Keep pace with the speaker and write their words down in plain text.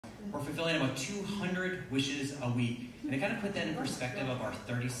we're fulfilling about 200 wishes a week. And to kind of put that in perspective of our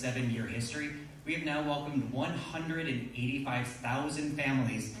 37-year history, we have now welcomed 185,000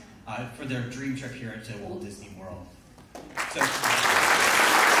 families for their dream trip here to Walt Disney World. So,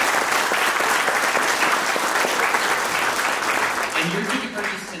 and your ticket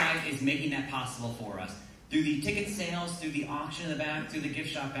purchase tonight is making that possible for us. Through the ticket sales, through the auction in the back, through the gift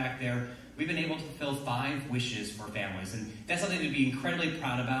shop back there, we've been able to fulfill 5 wishes for families. And that's something to be incredibly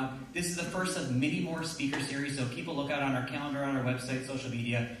proud about. This is the first of many more speaker series, so people look out on our calendar, on our website, social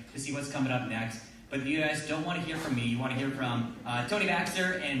media, to see what's coming up next. But you guys don't want to hear from me. You want to hear from Tony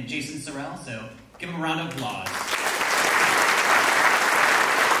Baxter and Jason Sorrell, so give them a round of applause.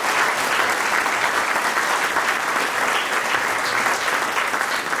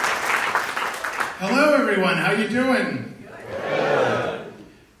 Hello, everyone. How you doing? Good.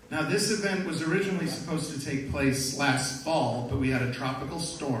 Now, this event was originally supposed to take place last fall, but we had a tropical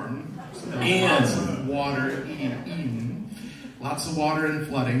storm, so there was lots of water lots of water and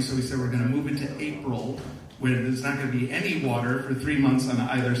flooding. So we said we're going to move it to April, where there's not going to be any water for 3 months on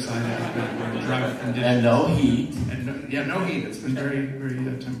either side of the drought conditions. And no heat. And no heat. It's been very, very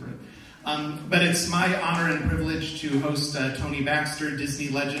temperate. But it's my honor and privilege to host Tony Baxter, Disney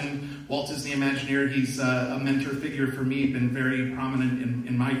legend, Walt Disney Imagineer. He's a mentor figure for me, been very prominent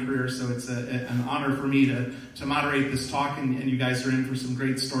in my career, so it's an honor for me to moderate this talk, and you guys are in for some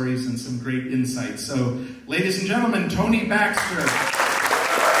great stories and some great insights. So, ladies and gentlemen, Tony Baxter.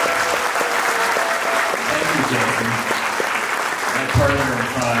 Thank you, Jason. My partner in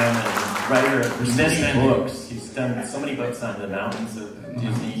crime and writer of many books. He's done so many books on the mountains of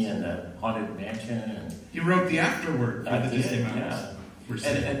Disney and the Haunted Mansion. And you wrote the afterword for the Disney Mountains. Yeah.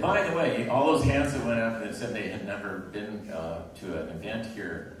 And by the way, all those hands that went up and said they had never been to an event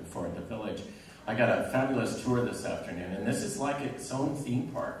here before at the Village, I got a fabulous tour this afternoon, and this is like its own theme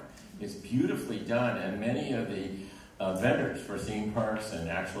park. It's beautifully done, and many of the vendors for theme parks and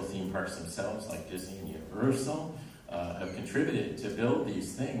actual theme parks themselves, like Disney and Universal, have contributed to build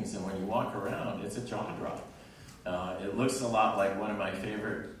these things, and when you walk around, it's a jaw drop. It looks a lot like one of my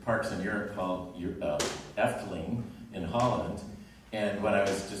favorite parks in Europe called Efteling in Holland. And when I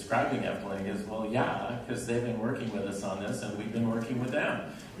was describing Efteling, is well, yeah, because they've been working with us on this, and we've been working with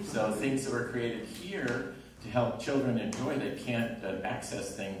them. So things that were created here to help children enjoy that can't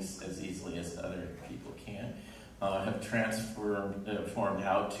access things as easily as other people can, have transformed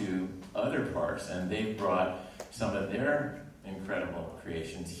out to other parks, and they've brought some of their incredible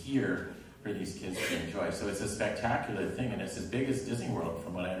creations here for these kids to enjoy. So it's a spectacular thing, and it's as big as Disney World,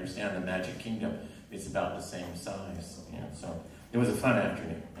 from what I understand. The Magic Kingdom is about the same size. So it was a fun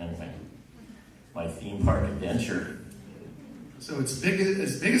afternoon, anyway. My theme park adventure. So it's as big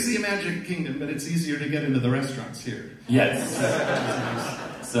as the Magic Kingdom, but it's easier to get into the restaurants here. Yes.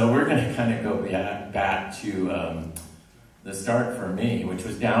 So we're going to kind of go back to the start for me, which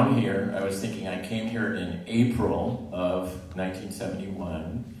was down here. I was thinking I came here in April of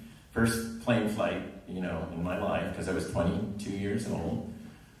 1971. First plane flight, in my life, because I was 22 years old.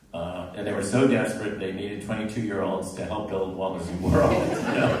 And they were so desperate, they needed 22-year-olds to help build Walt Disney World.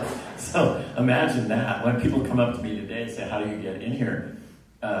 So imagine that. When people come up to me today and say, how do you get in here?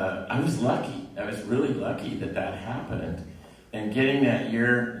 I was lucky. I was really lucky that happened. And getting that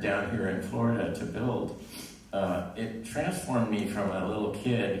year down here in Florida to build, it transformed me from a little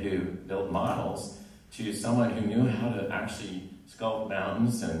kid who built models to someone who knew how to actually sculpt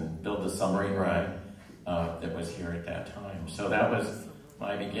mountains and build the submarine ride that was here at that time. So that was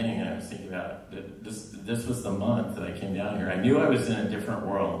my beginning, and I was thinking about this was the month that I came down here. I knew I was in a different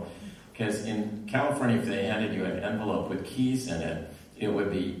world, because in California, if they handed you an envelope with keys in it, it would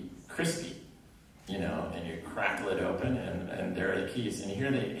be crispy, and you crackle it open, and there are the keys. And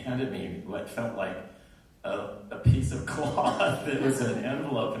here they handed me what felt like a piece of cloth that was an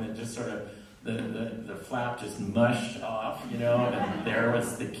envelope, and it just sort of, the flap just mushed off, and there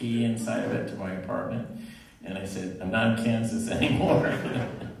was the key inside of it to my apartment. And I said, I'm not in Kansas anymore.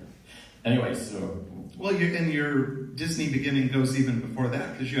 Anyway, so... Well, your Disney beginning goes even before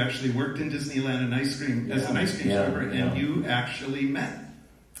that, because you actually worked in Disneyland and as an ice cream server, and you actually met.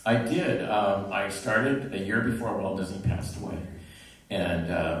 I did. I started a year before Walt Disney passed away.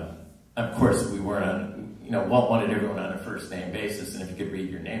 And, of course, we weren't on... Walt wanted everyone on a first-name basis, and if you could read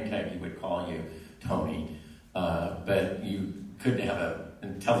your name tag, he would call you Tony. But you couldn't have an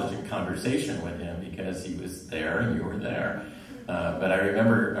intelligent conversation with him because he was there and you were there. But I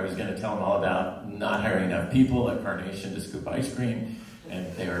remember I was going to tell him all about not hiring enough people at Carnation to scoop ice cream,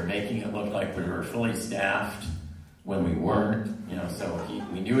 and they were making it look like we were fully staffed when we weren't. So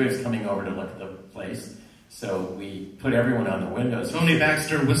we knew he was coming over to look at the place. So we put everyone on the windows. Tony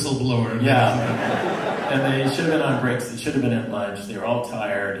Baxter, whistleblower. Yeah. And they should have been on breaks. They should have been at lunch. They were all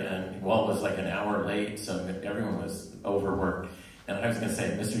tired, and Walt was like an hour late, so everyone was overworked. And I was going to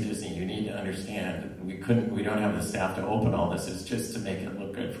say, Mr. Disney, you need to understand, we don't have the staff to open all this. It's just to make it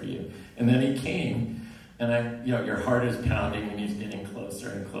look good for you. And then he came, and your heart is pounding, and he's getting closer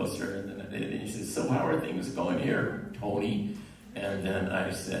and closer. And then he says, so how are things going here, Tony? And then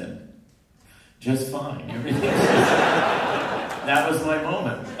I said, just fine. Everything's just... That was my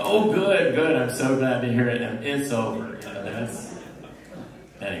moment. Oh, good. I'm so glad to hear it. And it's over.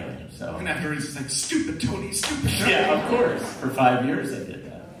 Anyway, so... And afterwards, he's like, stupid Tony. Yeah, of course. For 5 years I did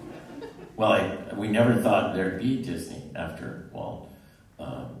that. Well, we never thought there'd be Disney after Walt.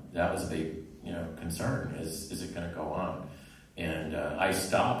 That was a big, concern. Is it going to go on? And I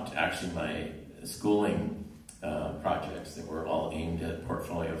stopped, actually, my schooling projects that were all aimed at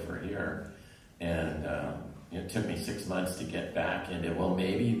portfolio for here. And it took me 6 months to get back into, well,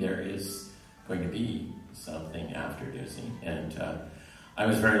 maybe there is going to be something after Disney. And I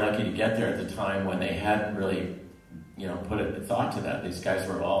was very lucky to get there at the time when they hadn't really, put a thought to that. These guys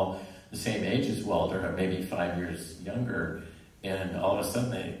were all the same age as Walter, or maybe 5 years younger. And all of a sudden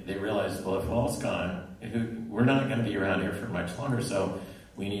they realized, well, if Walt's gone, we're not going to be around here for much longer, so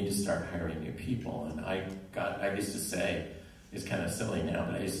we need to start hiring new people. And I used to say, it's kind of silly now,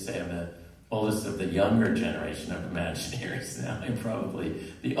 but I used to say I'm the oldest of the younger generation of Imagineers. Now I'm probably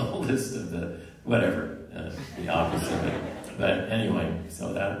the oldest of the the opposite. But anyway,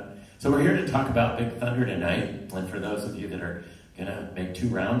 so we're here to talk about Big Thunder tonight. And for those of you that are going to make 2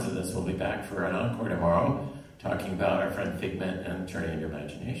 rounds of this, we'll be back for an encore tomorrow, talking about our friend Figment and turning your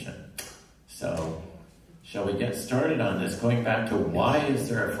imagination. So, shall we get started on this? Going back to why is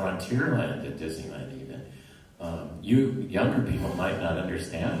there a Frontierland at Disneyland even? You younger people might not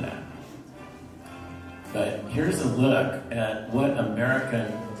understand that. But here's a look at what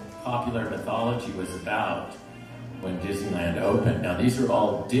American popular mythology was about when Disneyland opened. Now, these are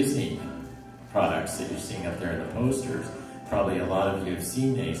all Disney products that you're seeing up there in the posters. Probably a lot of you have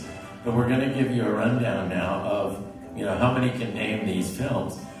seen these. But we're going to give you a rundown now of, how many can name these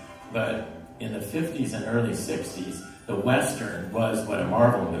films. But in the 50s and early 60s, the Western was what a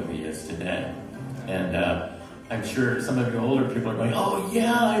Marvel movie is today. And I'm sure some of you older people are going, oh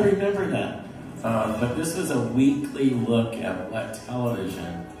yeah, I remember that. But this was a weekly look at what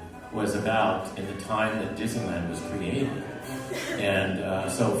television was about in the time that Disneyland was created. And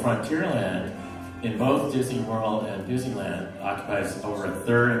so Frontierland, in both Disney World and Disneyland, occupies over a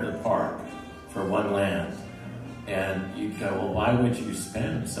third of the park for one land. And you'd go, well, why would you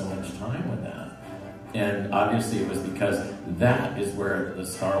spend so much time with that? And obviously it was because that is where the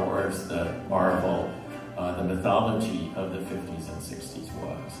Star Wars, the Marvel, the mythology of the 50s and 60s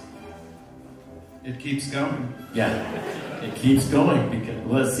was. It keeps going. Yeah, it keeps going because,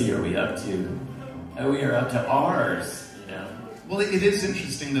 let's see, we are up to ours, Well, it is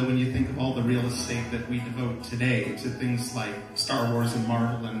interesting, though, when you think of all the real estate that we devote today to things like Star Wars and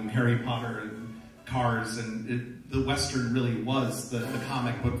Marvel and Harry Potter and Cars, and the Western really was the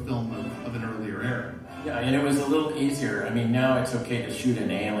comic book film of an earlier era. Yeah, and it was a little easier. I mean, now it's okay to shoot an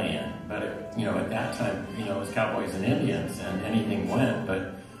alien, but, at that time, it was cowboys and Indians, and anything went,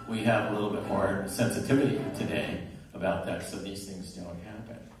 but we have a little bit more sensitivity today about that, so these things don't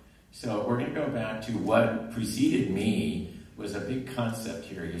happen. So we're going to go back to what preceded me was a big concept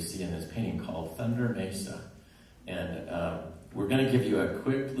here you see in this painting called Thunder Mesa. And we're going to give you a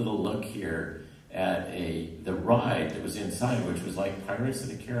quick little look here at the ride that was inside, which was like Pirates of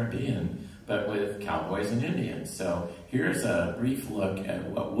the Caribbean, but with cowboys and Indians. So here's a brief look at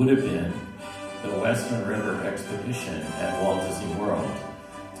what would have been the Western River Expedition at Walt Disney World.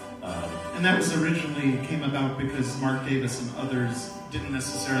 And that was originally came about because Mark Davis and others didn't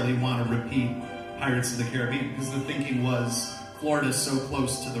necessarily want to repeat Pirates of the Caribbean, because the thinking was Florida's so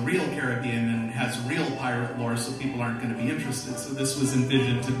close to the real Caribbean and has real pirate lore, so people aren't going to be interested. So this was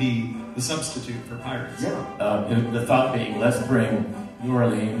envisioned to be the substitute for Pirates. Yeah. The thought being, let's bring New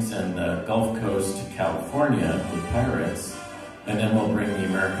Orleans and the Gulf Coast to California with Pirates, and then we'll bring the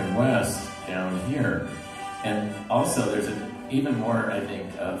American West down here. And also there's an even more, I think,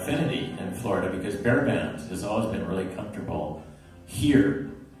 affinity in Florida because Bear Band has always been really comfortable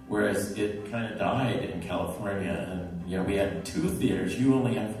here, whereas it kind of died in California. And we had 2 theaters. You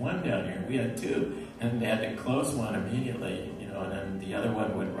only have 1 down here. We had 2, and they had to close one immediately. And then the other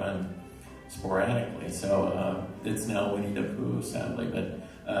one would run sporadically. So it's now Winnie the Pooh, sadly,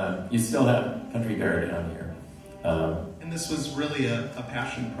 but you still have Country Bear down here. And this was really a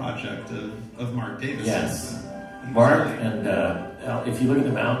passion project of Mark Davis. Yes. Mark, and if you look at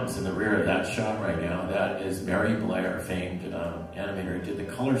the mountains in the rear of that shot right now, that is Mary Blair, famed animator, who did the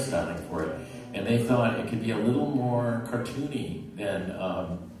color styling for it. And they thought it could be a little more cartoony than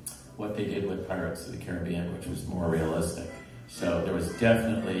what they did with Pirates of the Caribbean, which was more realistic. So there was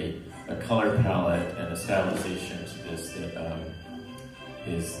definitely a color palette and a stylization to this that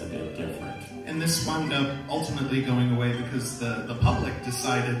is a bit different. And this wound up ultimately going away because the public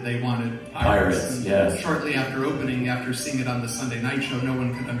decided they wanted pirates. And yes. Shortly after opening, after seeing it on the Sunday night show, no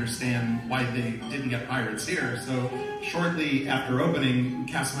one could understand why they didn't get pirates here. So shortly after opening,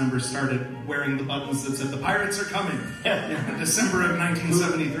 cast members started wearing the buttons that said, "The pirates are coming." Yeah. December of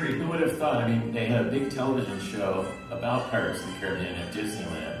 1973. Who would have thought? I mean, they had a big television show about Pirates of the Caribbean at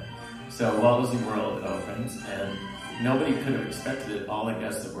Disneyland. So Walt Disney World opens, and nobody could have expected it. All the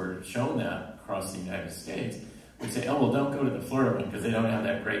guests that were shown that across the United States would say, "Oh, well, don't go to the Florida one because they don't have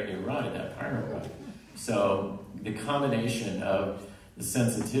that great new ride, that pirate ride." So the combination of the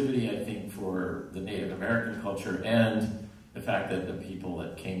sensitivity, I think, for the Native American culture and the fact that the people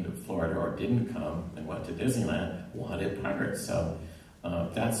that came to Florida or didn't come and went to Disneyland wanted pirates. So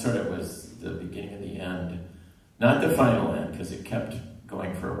that sort of was the beginning of the end. Not the final end, because it kept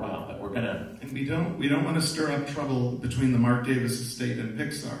going for a while, but we're gonna... And we don't want to stir up trouble between the Mark Davis estate and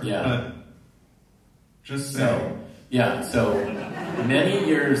Pixar, yeah. But just say... So many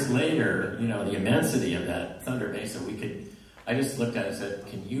years later, you know, the immensity of that Thunder Mesa, I just looked at it and said,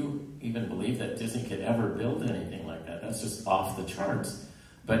 can you even believe that Disney could ever build anything like that? That's just off the charts.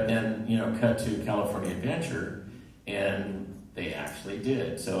 But then, you know, cut to California Adventure, and they actually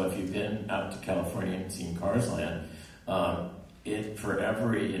did. So if you've been out to California and seen Cars Land, it, for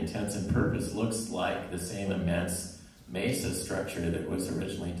every intents and purpose, looks like the same immense mesa structure that was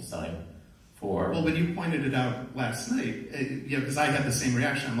originally designed for. Well, when you pointed it out last night, because I had the same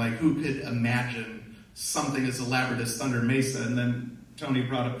reaction. I'm like, who could imagine something as elaborate as Thunder Mesa? And then Tony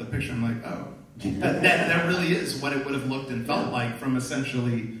brought up the picture. I'm like, oh, that really is what it would have looked and felt like from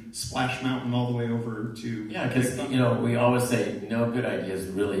essentially Splash Mountain all the way over to... Yeah, because, you know, we always say no good ideas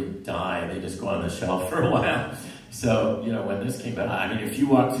really die. They just go on the shelf for a while. So, you know, when this came out, I mean, if you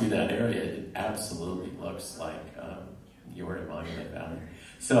walk through that area, it absolutely looks like you were in Monument Valley.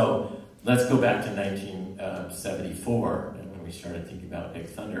 So let's go back to 1974, and when we started thinking about Big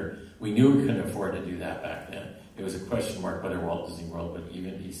Thunder. We knew we couldn't afford to do that back then. It was a question mark whether Walt Disney World would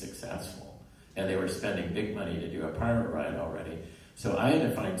even be successful. And they were spending big money to do a pirate ride already. So I had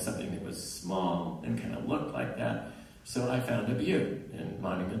to find something that was small and kind of looked like that. So I found a Butte in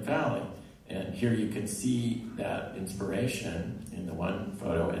Monument Valley. And here you can see that inspiration in the one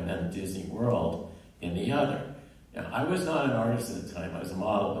photo and then Disney World in the other. Now, I was not an artist at the time. I was a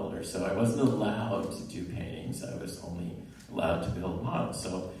model builder, so I wasn't allowed to do paintings. I was only allowed to build models.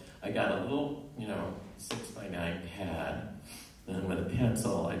 So I got a little, 6x9 pad, and with a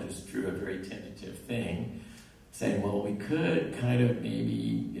pencil, I just drew a very tentative thing, saying, well, we could kind of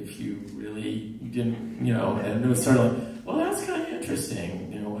maybe, if you really didn't, and it was sort of like, well, that's kind of interesting.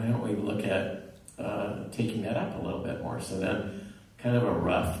 Why don't we look at taking that up a little bit more? So then kind of a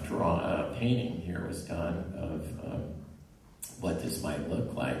rough painting here was done of what this might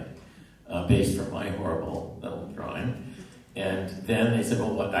look like based from my horrible little drawing. And then they said,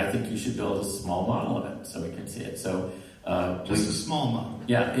 well, I think you should build a small model of it so we can see it. So just a small model.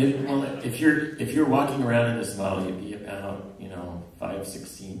 Yeah. If you're walking around in this model, you'd be about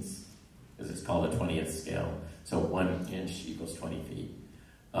 5/16, because it's called a 20th scale. So 1 inch equals 20 feet.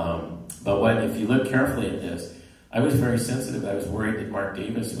 But if you look carefully at this, I was very sensitive. I was worried that Mark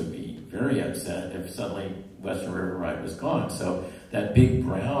Davis would be very upset if suddenly Western River Ride was gone. So that big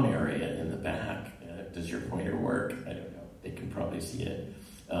brown area in the back, does your pointer work? I don't know. They can probably see it.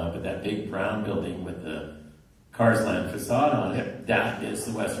 But that big brown building with the Cars Land facade on it, that is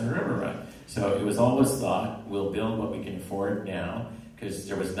the Western River Ride. So it was always thought, we'll build what we can afford now, because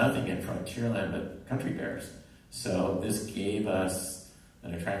there was nothing in Frontierland but country bears. So this gave us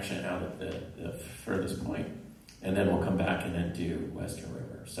an attraction out at the furthest point. And then we'll come back and then do Western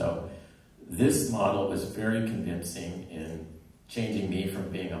River. So this model was very convincing in changing me from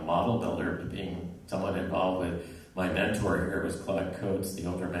being a model builder to being someone involved with my mentor here was Claude Coates, the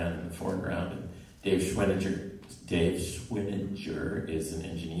older man in the foreground, and Dave Schwinninger. Dave Schwinninger is an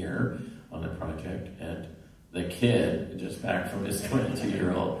engineer on the project, and the kid just back from his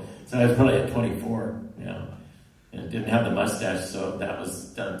 22-year-old. So I was probably at 24 now. And didn't have the mustache, so that was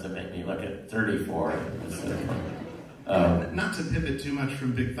done to make me look at 34. Not to pivot too much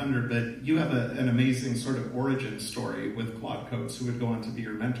from Big Thunder, but you have an amazing sort of origin story with Claude Coates, who would go on to be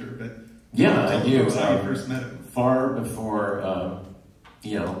your mentor. But yeah, I do. How you first met him. Far before,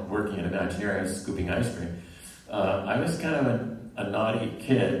 working in Imagineering, I was scooping ice cream. I was kind of a naughty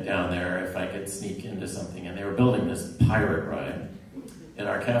kid down there if I could sneak into something, and they were building this pirate ride. And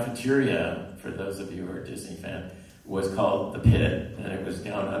our cafeteria, for those of you who are Disney fans, was called the Pit, and it was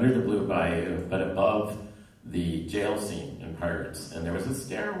down under the Blue Bayou, but above the jail scene in Pirates. And there was a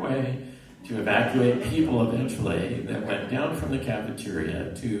stairway to evacuate people eventually that went down from the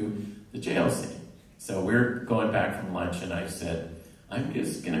cafeteria to the jail scene. So we're going back from lunch, and I said, I'm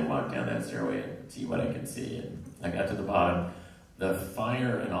just going to walk down that stairway and see what I can see. And I got to the bottom. The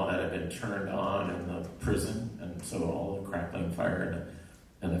fire and all that had been turned on in the prison, and so all the crackling fire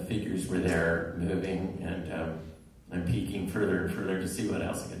and the figures were there moving, and I'm peeking further and further to see what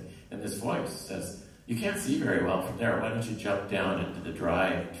else I can. And this voice says, you can't see very well from there. Why don't you jump down into the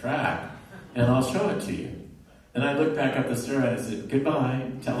dry track, and I'll show it to you. And I looked back up the stairway and I said,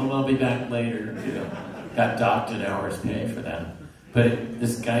 goodbye, tell them I'll be back later. You know, got docked an hour's pay for that. But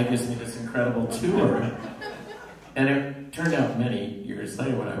this guy gives me this incredible tour. And it turned out many years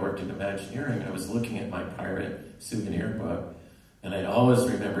later when I worked in Imagineering, I was looking at my pirate souvenir book, and I'd always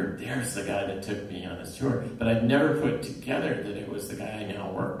remembered, there's the guy that took me on this tour. But I'd never put together that it was the guy I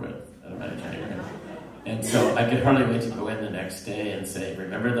now work with at Imagineering. And so I could hardly wait to go in the next day and say,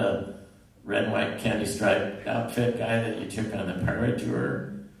 remember the red and white candy striped outfit guy that you took on the pirate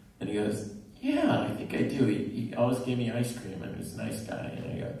tour? And he goes, yeah, I think I do. He always gave me ice cream, and he was a nice guy.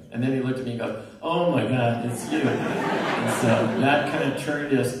 And then he looked at me and goes, oh my God, it's you. And so that kind of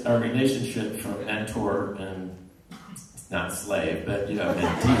turned our relationship from mentor and not slave, but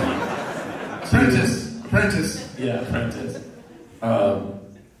mentee. Apprentice. Yeah, apprentice.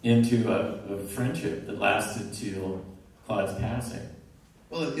 Into a friendship that lasted till Claude's passing.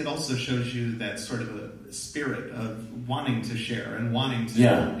 Well, it also shows you that sort of a spirit of wanting to share and wanting to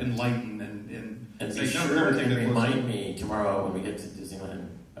enlighten and be sure and remind me tomorrow when we get to Disneyland.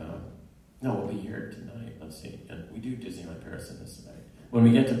 No, we'll be here tonight. Let's see. And we do Disneyland Paris in this tonight. When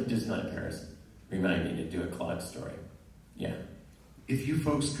we get to Disneyland Paris, remind me to do a Claude story. Yeah. If you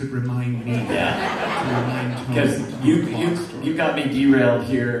folks could remind me. Because you got me derailed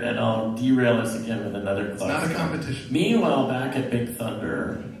here, and I'll derail us again with another Claude story. It's not a competition. Meanwhile, back at Big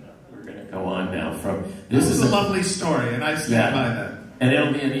Thunder, we're going to go on now from... This is a lovely story, and I stand by that. And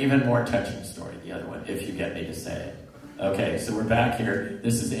it'll be an even more touching story, the other one, if you get me to say it. Okay, so we're back here.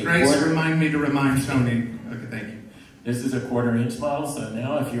 This is a Grace, remind me to remind Tony. Okay, thank you. This is a 1/4 inch model, so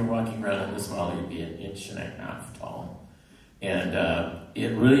now if you're walking around in this model, you'd be 1.5 inches tall. And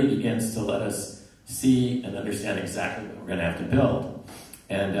it really begins to let us see and understand exactly what we're going to have to build.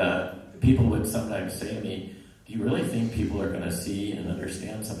 And people would sometimes say to me, do you really think people are going to see and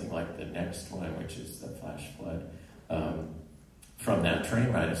understand something like the next one, which is the flash flood, from that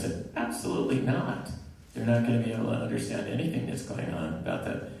train ride? I said, absolutely not. They're not going to be able to understand anything that's going on about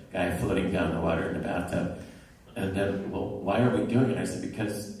the guy floating down the water in the bathtub. And then, well, why are we doing it? I said,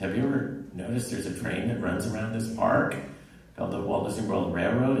 because have you ever noticed there's a train that runs around this park called the Walt Disney World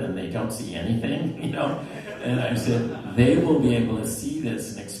Railroad, and they don't see anything, And I said, they will be able to see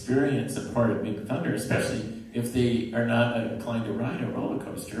this and experience a part of Big Thunder, especially if they are not inclined to ride a roller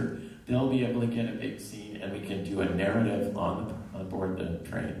coaster. They'll be able to get a big scene, and we can do a narrative on board the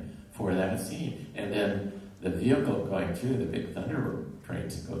train for that scene. And then the vehicle going through, the Big Thunder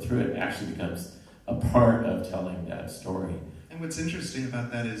trains that go through it, actually becomes a part of telling that story. And what's interesting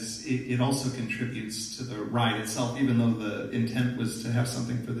about that is it also contributes to the ride itself, even though the intent was to have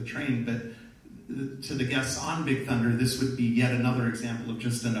something for the train. But to the guests on Big Thunder, this would be yet another example of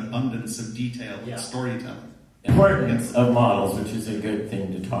just an abundance of detail and storytelling. Importance of models, which is a good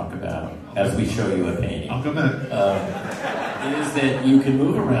thing to talk about as we show you a painting. I'll go back. Is that you can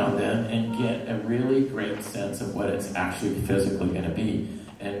move around them and get a really great sense of what it's actually physically going to be.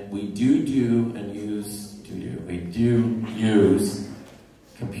 And we do use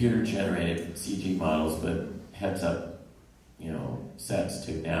computer-generated CG models, but heads up, sets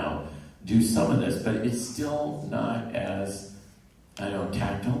to now do some of this, but it's still not as,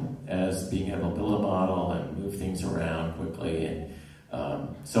 tactile as being able to build a model and move things around quickly. And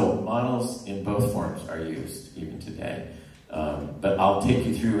so models in both forms are used even today. But I'll take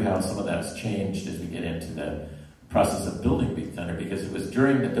you through how some of that's changed as we get into the process of building Big Thunder, because it was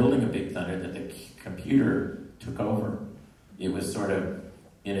during the building of Big Thunder that the computer took over. It was sort of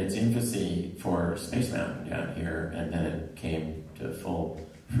in its infancy for Space Mountain down here, and then it came to full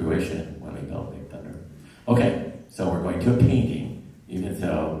fruition when we built Big Thunder. Okay, so we're going to a painting, even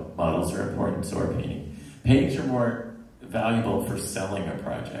though models are important, so are painting. Paintings are more valuable for selling a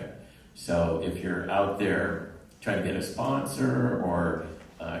project. So if you're out there trying to get a sponsor or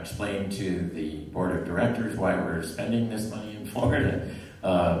explain to the board of directors why we're spending this money in Florida,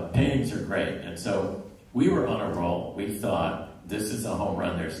 paintings are great. And so we were on a roll. We thought, this is a home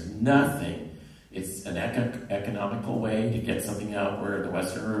run. There's nothing. It's an economical way to get something out where the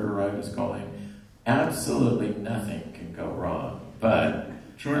Western River Ride was going. Absolutely nothing can go wrong. But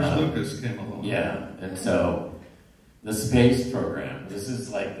George Lucas came along. Yeah, and so the space program. This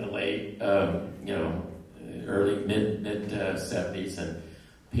is like the late, early mid 70s, and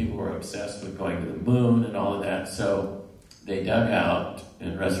people were obsessed with going to the moon and all of that. So they dug out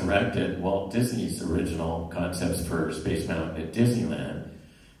and resurrected Walt Disney's original concepts for Space Mountain at Disneyland.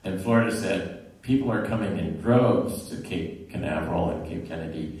 And Florida said, people are coming in droves to Cape Canaveral and Cape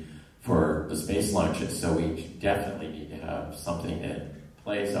Kennedy for the space launches, so we definitely need to have something that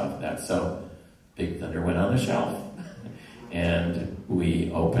plays off of that. So Big Thunder went on the shelf, and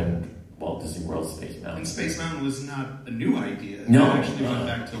we opened Walt Disney World Space Mountain. And Space Mountain was not a new idea. No. It actually went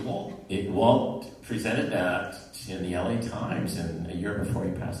back to Walt. Walt presented that in the LA Times a year before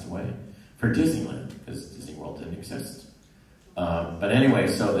he passed away for Disneyland, because Disney World didn't exist. But anyway,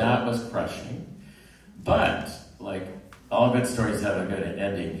 so that was crushing. But, like, all good stories have a good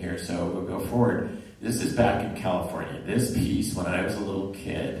ending here, so we'll go forward. This is back in California. This piece, when I was a little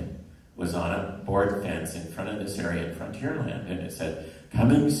kid, was on a board fence in front of this area in Frontierland, and it said,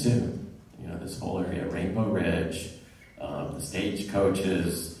 coming soon. You know, this whole area, Rainbow Ridge, the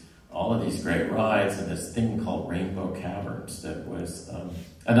stagecoaches, all of these great rides, and this thing called Rainbow Caverns that was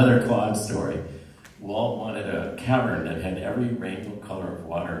another Claude story. Walt wanted a cavern that had every rainbow color of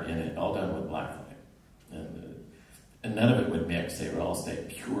water in it, all done with blacklight. And none of it would mix. They would all stay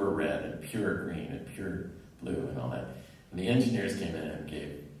pure red and pure green and pure blue and all that. And the engineers came in and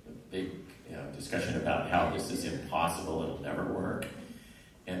gave a big discussion about how this is impossible, it'll never work.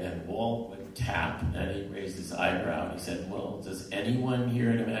 And then Walt would tap, and he raised his eyebrow, and he said, well, does anyone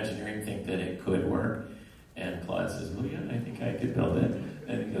here in Imagineering think that it could work? And Claude says, well, yeah, I think I could build it.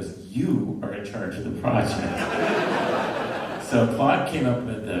 And he goes, you are in charge of the project. So Claude came up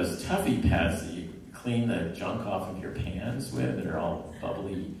with those Tuffy pads that you clean the junk off of your pans with, that are all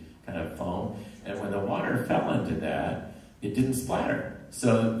bubbly kind of foam. And when the water fell into that, it didn't splatter.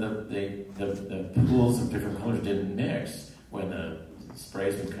 So the pools of different colors didn't mix. When the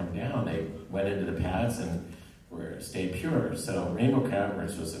sprays would come down, they went into the pads and stayed pure. So Rainbow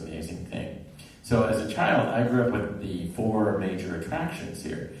Caverns was an amazing thing. So as a child, I grew up with the 4 major attractions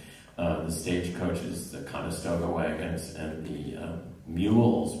here. The stagecoaches, the Conestoga wagons, and the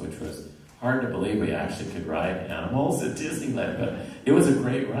mules, which was hard to believe we actually could ride animals at Disneyland, but it was a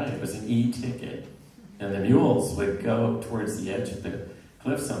great ride. It was an e-ticket. And the mules would go towards the edge of the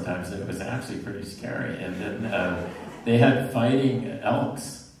cliff sometimes, and it was actually pretty scary. And then they had fighting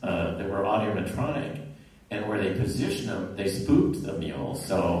elks that were audiomatronic, and where they positioned them, they spooked the mules.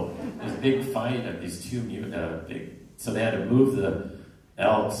 So there's a big fight of these two so they had to move the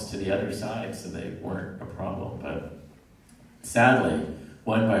elks to the other side so they weren't a problem. But sadly,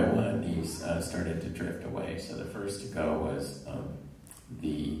 one by one, these started to drift away. So the first to go was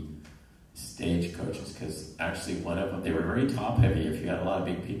the stagecoaches, because actually one of them, they were very top heavy if you had a lot of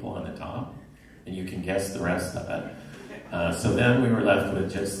big people on the top, and you can guess the rest of it. So then we were left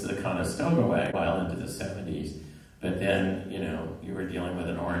with just the Conestoga wagon while into the 70s. But then, you were dealing with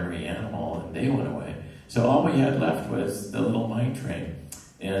an ornery animal, and they went away. So all we had left was the little mine train.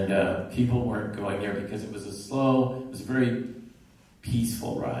 And people weren't going there because it was a very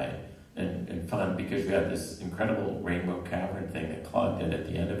peaceful ride and fun, because we had this incredible Rainbow Cavern thing that Claude did at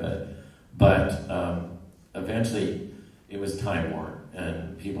the end of it. But eventually it was time-worn,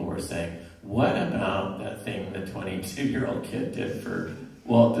 and people were saying, what about that thing the 22-year-old kid did for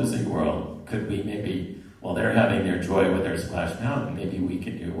Walt Disney World? Could we maybe, while they're having their joy with their Splash Mountain, maybe we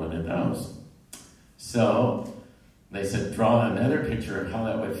could do one of those? So they said, draw another picture of how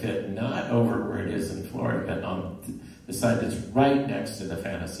that would fit, not over where it is in Florida, but on the side that's right next to the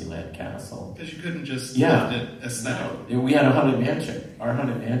Fantasyland castle. Because you couldn't just lift it aesthetically. No, we had a haunted mansion. Our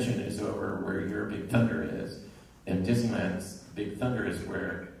haunted mansion is over where your Big Thunder is, and Disneyland's Big Thunder is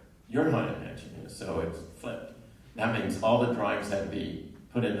where your haunted mansion is, so it's flipped. That means all the drawings had to be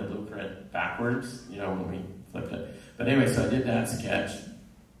put in the blueprint backwards, when we flipped it. But anyway, so I did that sketch,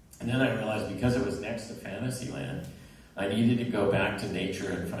 and then I realized because it was next to Fantasyland, I needed to go back to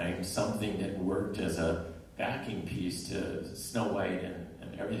nature and find something that worked as a backing piece to Snow White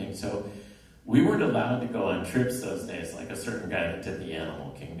and everything. So we weren't allowed to go on trips those days, like a certain guy that did the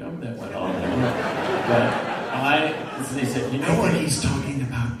Animal Kingdom that went all over. But they said, what he's talking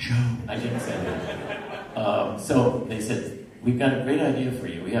about, Joe. I didn't say that. So they said, we've got a great idea for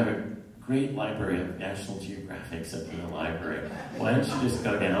you. We have a great library of National Geographics up in the library. Why don't you just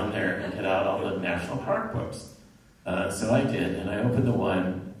go down there and get out all the national park books? So I did, and I opened the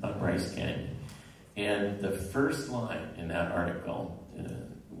one on Bryce Canyon. And the first line in that article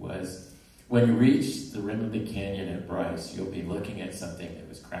was, when you reach the rim of the canyon at Bryce, you'll be looking at something that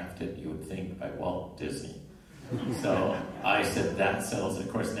was crafted, you would think, by Walt Disney. So I said, that settles it.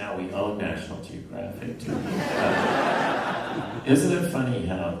 Of course, now we own National Geographic, too. Isn't it funny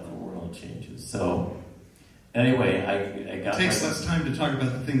how the world changes? So anyway, I got... It takes less time to talk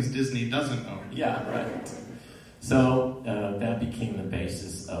about the things Disney doesn't own. Yeah, right. So that became the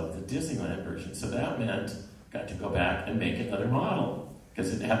basis of the Disneyland version. So that meant got to go back and make another model,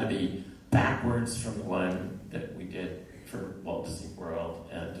 because it had to be backwards from the one that we did for Walt Disney World,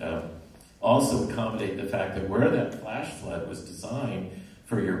 and also accommodate the fact that where that flash flood was designed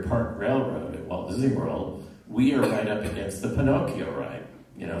for your park railroad at Walt Disney World, we are right up against the Pinocchio ride.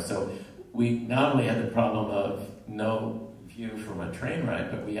 So we not only had the problem of no view from a train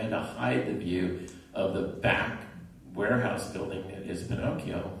ride, but we had to hide the view of the back warehouse building that is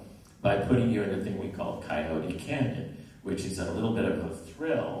Pinocchio by putting you in a thing we call Coyote Canyon, which is a little bit of a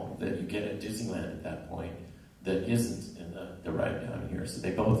thrill that you get at Disneyland at that point that isn't in the ride down here. So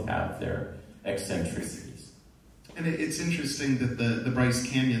they both have their eccentricities. And it's interesting that the Bryce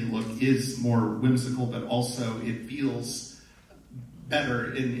Canyon look is more whimsical, but also it feels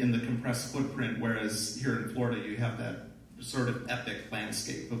better in the compressed footprint, whereas here in Florida you have that sort of epic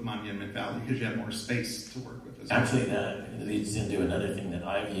landscape of Monument Valley because you have more space to work with. Actually, that leads into another thing that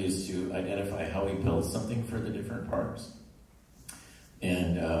I've used to identify how we build something for the different parks.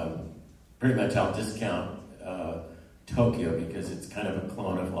 And pretty much I'll discount Tokyo because it's kind of a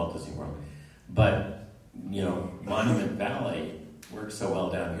clone of Walt Disney World. But, Monument Valley works so well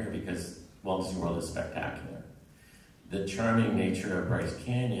down here because Walt Disney World is spectacular. The charming nature of Bryce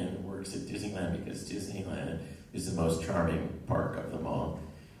Canyon works at Disneyland because Disneyland is the most charming park of them all.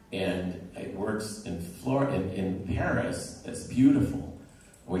 And it works in in Paris, that's beautiful,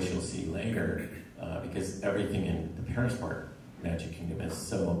 which you'll see later, because everything in the Paris park, Magic Kingdom, is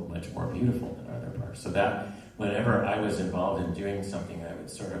so much more beautiful than other parks. So that, whenever I was involved in doing something, I would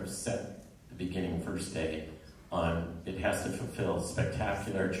sort of set the beginning first day on, it has to fulfill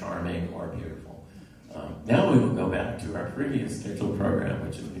spectacular, charming, or beautiful. Now we will go back to our previous scheduled program,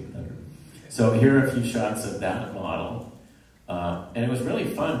 which is Big Thunder. So here are a few shots of that model. And it was really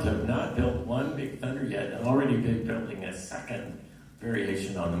fun to have not built one Big Thunder yet and already been building a second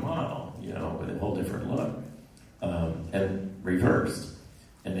variation on the model, with a whole different look, and reversed.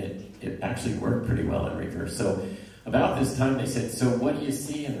 And it actually worked pretty well in reverse. So about this time they said, so what do you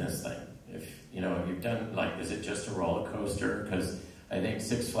see in this thing? If, you've done, is it just a roller coaster? Because I think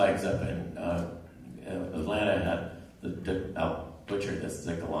Six Flags up in Atlanta had I'll butcher this,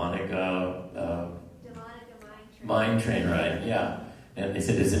 the Galaniga mine train ride, yeah. And they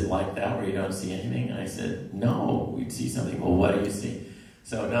said, is it like that where you don't see anything? And I said, no, we'd see something. Well, what do you see?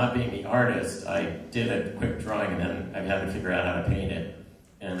 So not being the artist, I did a quick drawing and then I had to figure out how to paint it.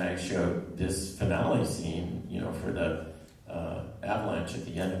 And I showed this finale scene, for the avalanche at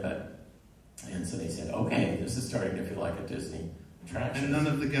the end of it. And so they said, okay, this is starting to feel like a Disney attraction. And none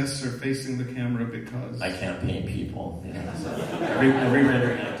of the guests are facing the camera because... I can't paint people. So every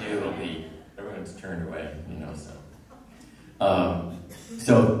rendering I do will be, everyone's turned away,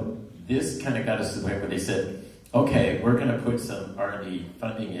 so this kind of got us to the point where they said, okay, we're going to put some R&D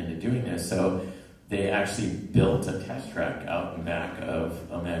funding into doing this. So they actually built a test track out in back of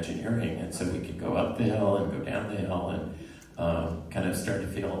Imagineering, and so we could go up the hill and go down the hill and kind of start to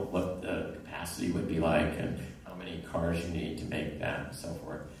feel what the capacity would be like and how many cars you need to make that and so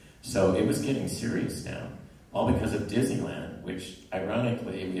forth. So it was getting serious now, all because of Disneyland, which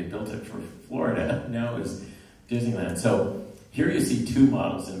ironically we had built it for Florida, now is Disneyland. So here you see two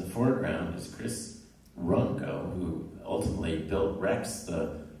models. In the foreground is Chris Runco, who ultimately built Rex,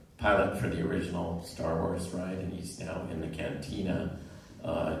 the pilot for the original Star Wars ride, and he's now in the cantina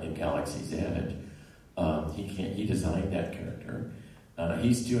in Galaxy's Edge. He designed that character.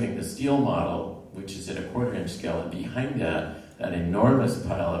 He's doing the steel model, which is at a 1/4-inch scale, and behind that enormous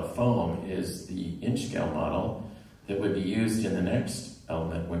pile of foam is the inch scale model that would be used in the next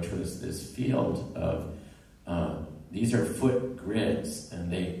element, which was this field of these are foot grids, and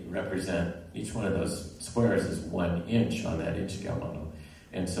they represent, each one of those squares is 1 inch on that inch scale model.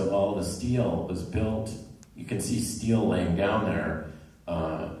 And so all the steel was built, you can see steel laying down there,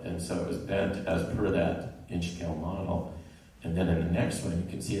 and so it was bent as per that inch scale model. And then in the next one, you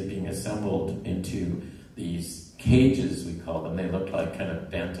can see it being assembled into these cages, we call them. They look like kind of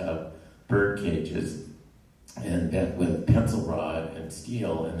bent up bird cages, and bent with pencil rod and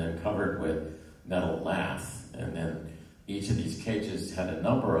steel, and then covered with metal lath. And then each of these cages had a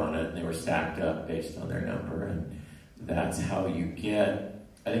number on it, and they were stacked up based on their number. And that's how you get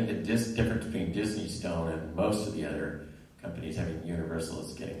I think the difference between Disney Stone and most of the other companies, I mean, Universal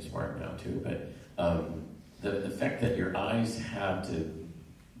is getting smart now too, but the fact that your eyes have to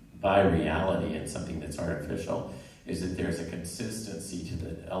buy reality in something that's artificial is that there's a consistency to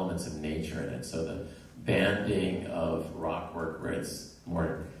the elements of nature in it. So the banding of rock work where it's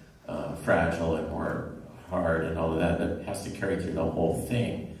more fragile and more hard and all of that, that has to carry through the whole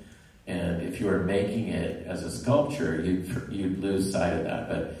thing. And if you were making it as a sculpture, you'd lose sight of that.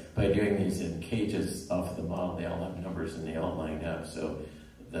 But by doing these in cages off the model, they all have numbers and they all line up. So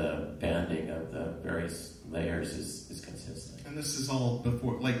the banding of the various layers is consistent. And this is all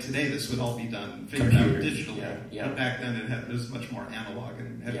before, like today, this would all be done, figured out digitally. Yeah. But back then, it was much more analog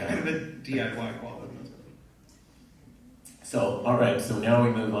and had kind of a DIY quality. So, all right, so now we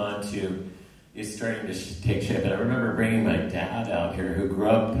move on to, it's starting to take shape. And I remember bringing my dad out here, who grew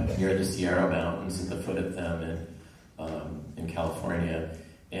up near the Sierra Mountains, at the foot of them in California.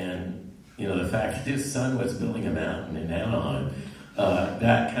 And, you know, the fact that his son was building a mountain in Anaheim,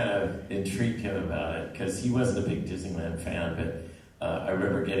 that kind of intrigued him about it, because he wasn't a big Disneyland fan, but I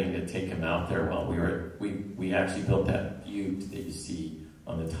remember getting to take him out there while we actually built that butte that you see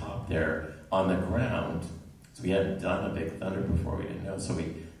on the top there on the ground. So we hadn't done a big thunder before, we didn't know, so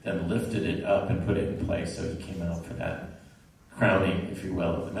we then lifted it up and put it in place so he came out for that crowning, if you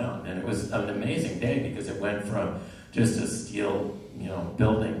will, of the mountain. And it was an amazing day because it went from just a steel,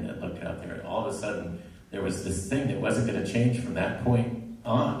 building that looked out there. All of a sudden, there was this thing that wasn't going to change from that point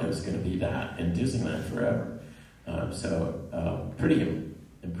on. It was going to be that in Disneyland forever. Pretty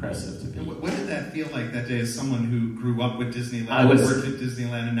impressive to be. What did that feel like that day as someone who grew up with Disneyland, worked at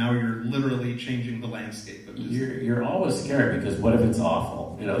Disneyland, and now you're literally changing the landscape of Disneyland? You're always scared because what if it's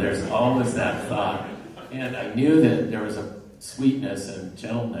awful? There's always that thought. And I knew that there was a sweetness and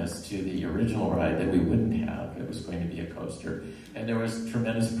gentleness to the original ride that we wouldn't have. It was going to be a coaster. And there was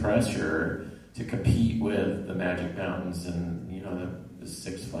tremendous pressure to compete with the Magic Mountains and the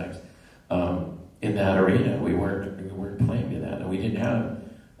Six Flags in that arena. We weren't playing to that, and we didn't have.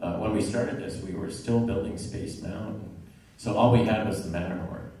 When we started this, we were still building Space Mountain, so all we had was the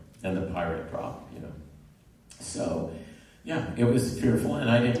Matterhorn and the Pirate Drop. So yeah, it was fearful, and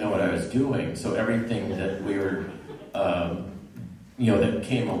I didn't know what I was doing. So everything that we were, that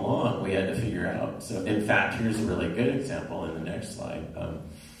came along, we had to figure out. So in fact, here's a really good example in the next slide.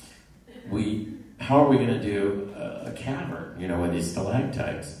 How are we going to do a cavern, with these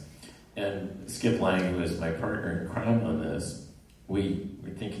stalactites? And Skip Lang, who is my partner in crime on this, we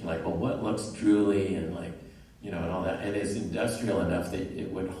were thinking well, what looks drooly and and all that, and is industrial enough that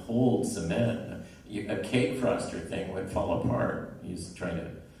it would hold cement. A cake froster thing would fall apart. He's trying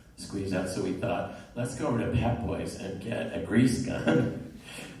to squeeze out. So we thought, let's go over to Pep Boys and get a grease gun.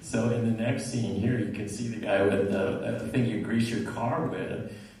 So in the next scene here, you can see the guy with the thing you grease your car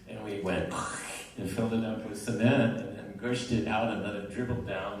with, and we went and filled it up with cement and gushed it out and let it dribble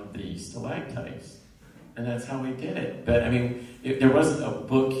down the stalactites. And that's how we did it. But I mean, there wasn't a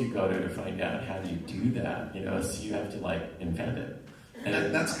book you go to find out how do you do that, so you have to invent it.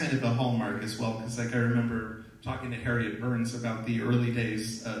 And that's kind of a hallmark as well, because I remember talking to Harriet Burns about the early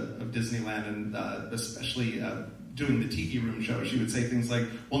days of Disneyland, and especially doing the Tiki Room show. She would say things like,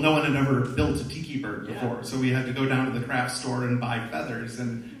 well, no one had ever built a tiki bird before, so we had to go down to the craft store and buy feathers,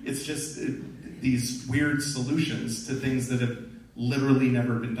 and it's just these weird solutions to things that have literally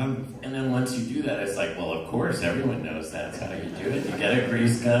never been done before. And then once you do that, it's well, of course, everyone knows that's how you do it. You get a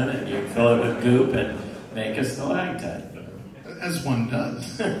grease gun and you fill it with goop and make a stalactite. As one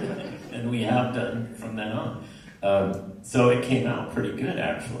does. And we have done from then on. So it came out pretty good,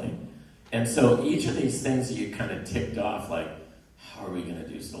 actually. And so each of these things that you kind of ticked off, how are we going to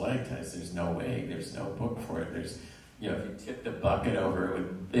do stalactites? There's no way. There's no book for it. There's, if you tipped a bucket over,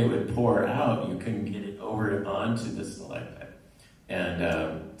 it would pour out. You couldn't get it over and onto the stalactite.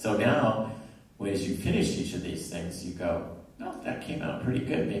 And so now, as you finish each of these things, you go, no, that came out pretty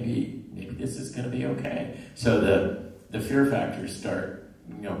good. Maybe this is going to be okay. So the fear factors start,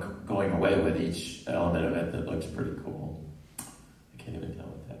 going away with each element of it that looks pretty cool. I can't even tell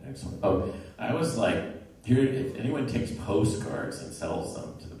what that next one. Oh, I was here, if anyone takes postcards and sells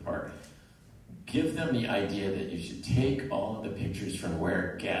them to the park, give them the idea that you should take all of the pictures from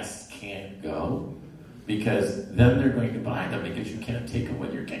where guests can't go, because then they're going to buy them because you can't take them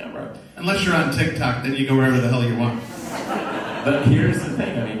with your camera. Unless you're on TikTok, then you go wherever the hell you want. But here's the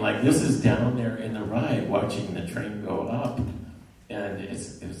thing, this is down there in the ride watching the train go up, and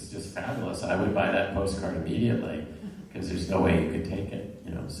it's just fabulous. I would buy that postcard immediately because there's no way you could take it,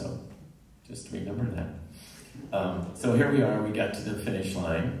 so just remember that. So here we are, we got to the finish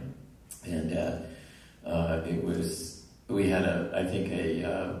line, and it we had I think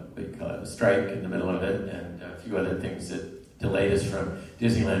we call it a strike in the middle of it, and a few other things that delayed us from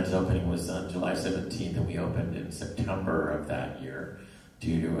Disneyland's opening was on July 17th, and we opened in September of that year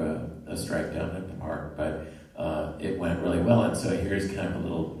due to a strike down at the park. But it went really well, and so here's kind of a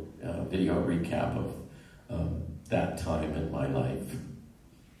little video recap of that time in my life.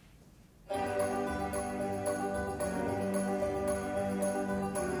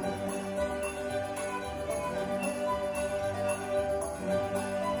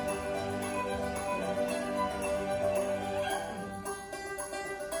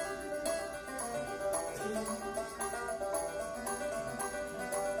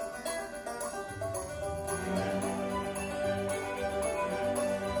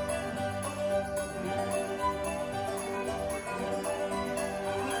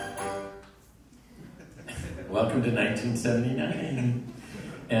 Welcome to 1979.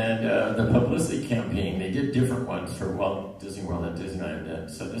 And the publicity campaign, they did different ones for Walt Disney World and Disneyland.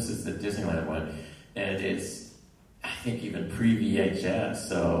 So this is the Disneyland one. And it's, I think, even pre-VHS.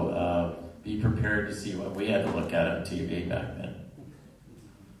 So be prepared to see what we had to look at on TV back then.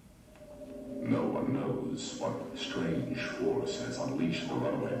 No one knows what strange force has unleashed the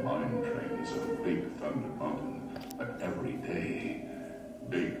runaway mine trains of Big Thunder Mountain. But every day,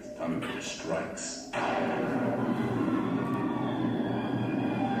 Big Thunder strikes.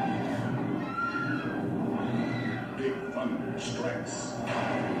 Big Thunder strikes.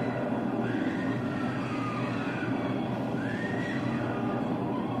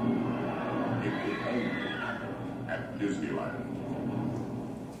 It will only happen at Disneyland.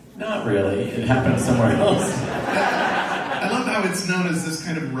 Not really. It happened somewhere else. I love how it's known as this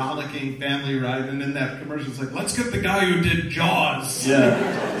kind of rollicking family ride, and in that commercial it's like, let's get the guy who did Jaws.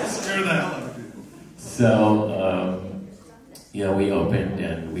 Yeah. Scare the hell out of people. So, we opened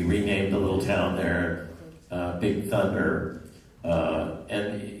and we renamed the little town there Big Thunder.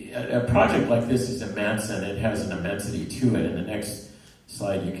 And a project like this is immense, and it has an immensity to it. In the next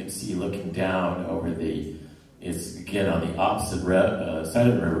slide, you can see looking down over it's again on the opposite side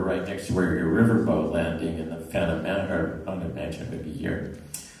of the river, right next to where your riverboat landing and the Phantom Mansion would be here.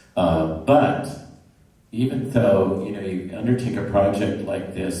 But even though you undertake a project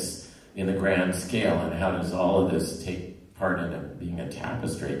like this in the grand scale, and how does all of this take part in it being a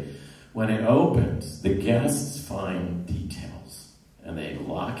tapestry? When it opens, the guests find details, and they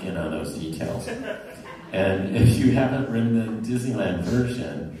lock in on those details. And if you haven't ridden the Disneyland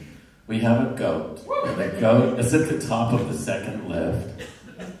version, we have a goat. And the goat is at the top of the second lift.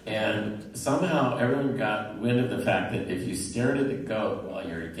 And somehow everyone got wind of the fact that if you stared at the goat while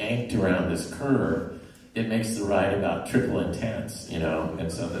you're yanked around this curve, it makes the ride about triple intense, And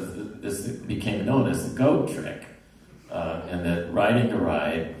so this became known as the goat trick. And that riding the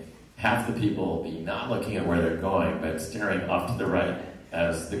ride, half the people will be not looking at where they're going, but staring off to the right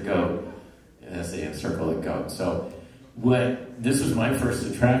as the goat, as they encircle the goat. So this was my first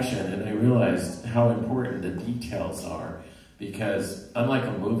attraction, and I realized how important the details are, because unlike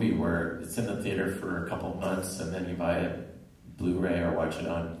a movie where it's in the theater for a couple months and then you buy it Blu-ray or watch it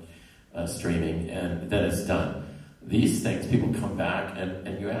on streaming and then it's done. These things, people come back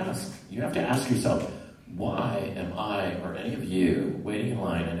and you have to ask yourself, why am I or any of you waiting in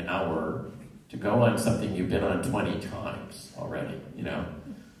line an hour to go on something you've been on 20 times already,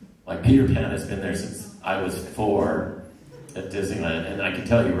 Like Peter Pan has been there since I was 4 at Disneyland, and I can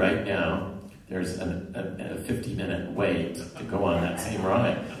tell you right now, there's a 50-minute wait to go on that same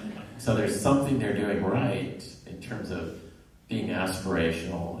ride. So there's something they're doing right in terms of being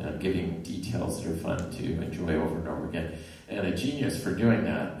aspirational and giving details that are fun to enjoy over and over again. And a genius for doing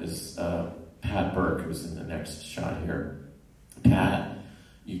that is Pat Burke, who's in the next shot here. Pat,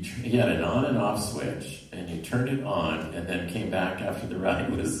 he had an on and off switch, and you turned it on and then came back after the ride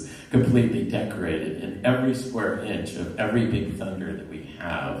was completely decorated. And every square inch of every Big Thunder that we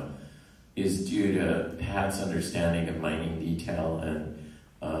have is due to Pat's understanding of mining detail, and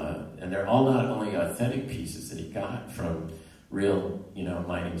they're all not only authentic pieces that he got from real,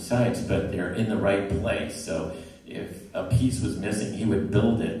 mining sites, but they're in the right place. So if a piece was missing, he would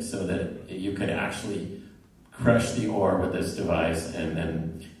build it so that you could actually crush the ore with this device and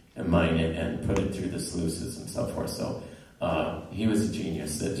then mine it and put it through the sluices and so forth. So he was a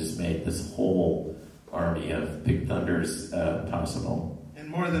genius that just made this whole army of Big Thunders possible. And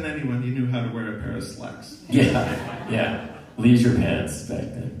more than anyone, you knew how to wear a pair of slacks. Yeah. Leisure pants back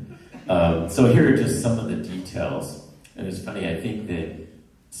then. So here are just some of the details. And it's funny, I think that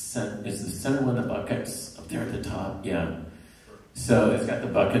is the center one the buckets up there at the top? Yeah. So it's got the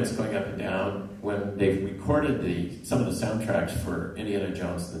buckets going up and down. When they recorded some of the soundtracks for Indiana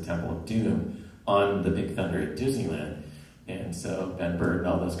Jones and the Temple of Doom on the Big Thunder at Disneyland, And so Ben Bird and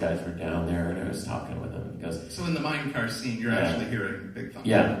all those guys were down there, and I was talking with them. He goes, so in the mine car scene, you're actually hearing Big Thunder.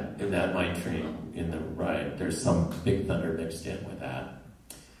 Yeah, in that mine train in the ride, there's some Big Thunder mixed in with that.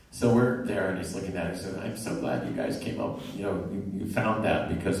 So we're there, and he's looking at it. He said, "I'm so glad you guys came up. You found that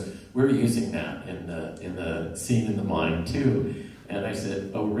because we're using that in the scene in the mine too." And I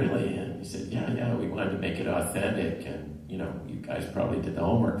said, "Oh, really?" And he said, "Yeah. We wanted to make it authentic, and you guys probably did the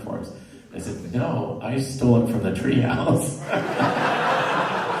homework for us." I said, "No, I stole it from the treehouse."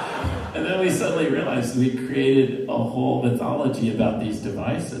 And then we suddenly realized we created a whole mythology about these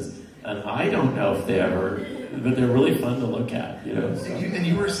devices, and I don't know if they ever. But they're really fun to look at, So. And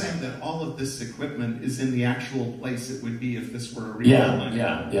you were saying that all of this equipment is in the actual place it would be if this were a real mine.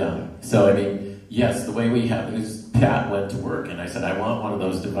 Yeah. So, I mean, yes, the way we have it is Pat went to work, and I said, I want one of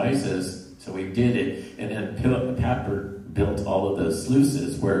those devices. So we did it, and then Pat built all of those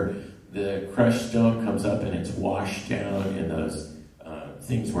sluices where the crushed stone comes up and it's washed down in those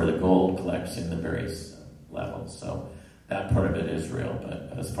things where the gold collects in the various levels. So that part of it is real.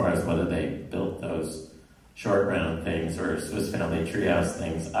 But as far as whether they built those short round things or Swiss Family Treehouse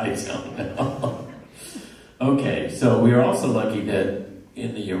things, I don't know. Okay, so we are also lucky that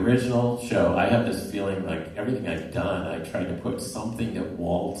in the original show, I have this feeling like everything I've done, I tried to put something that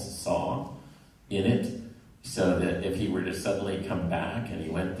Walt saw in it, so that if he were to suddenly come back and he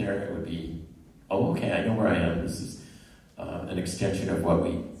went there, it would be, oh, okay, I know where I am. This is an extension of what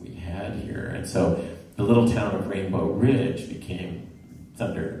we had here. And so the little town of Rainbow Ridge became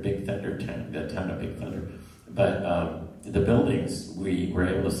Big Thunder town, the town of Big Thunder. But the buildings we were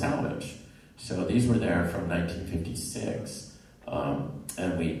able to salvage. So these were there from 1956,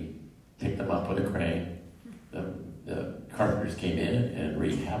 and we picked them up with a crane. The carpenters came in and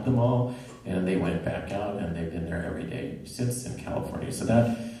rehabbed them all, and they went back out, and they've been there every day since in California. So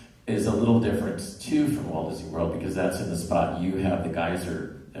that is a little different too from Walt Disney World, because that's in the spot you have the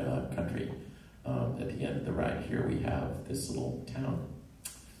geyser country. At the end of the ride here, we have this little town.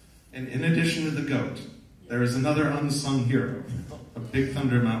 And in addition to the goat, there is another unsung hero of Big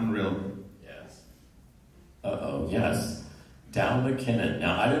Thunder Mountain Railroad. Yes. Yes. Dow McKinnon.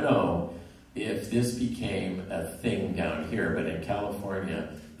 Now, I don't know if this became a thing down here, but in California,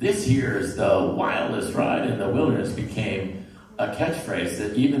 this here is the wildest ride in the wilderness became a catchphrase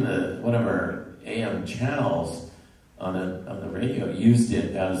that even one of our AM channels on the radio used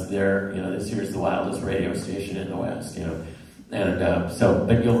it as their, this here is the wildest radio station in the West, And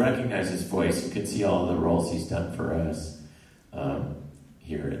but you'll recognize his voice. You can see all the roles he's done for us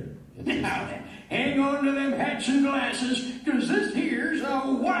here at Disney. Hang on to them hats and glasses, because this here's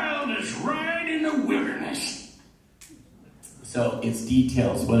the wildest ride in the wilderness. So it's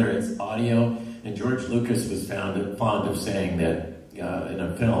details, whether it's audio, and George Lucas was fond of saying that in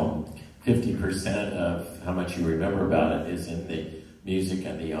a film, 50% of how much you remember about it is in the music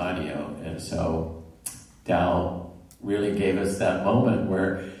and the audio. And so Dow really gave us that moment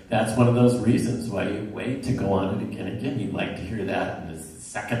where that's one of those reasons why you wait to go on it again and again. You'd like to hear that in the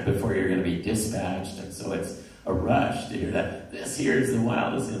second before you're going to be dispatched, and so it's a rush to hear that. This here is the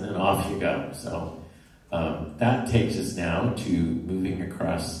wildest, and then off you go. So that takes us now to moving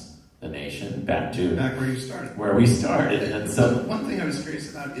across the nation back where you started. Where we started. And so one thing I was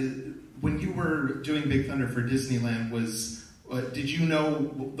curious about is when you were doing Big Thunder for Disneyland, did you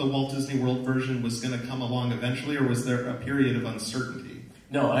know the Walt Disney World version was going to come along eventually, or was there a period of uncertainty?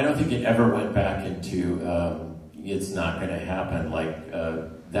 No, I don't think it ever went back into it's not going to happen.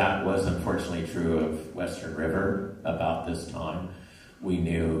 That was unfortunately true of Western River about this time. We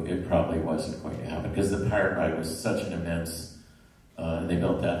knew it probably wasn't going to happen because the Pirate Ride was such an immense, they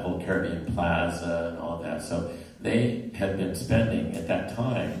built that whole Caribbean Plaza and all of that. So they had been spending at that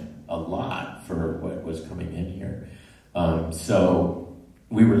time a lot for what was coming in here. So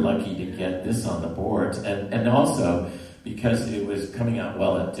we were lucky to get this on the boards, and also because it was coming out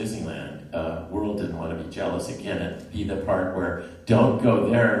well at Disneyland, World didn't want to be jealous again and be the part where don't go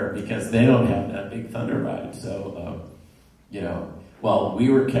there because they don't have that Big Thunder ride. So, we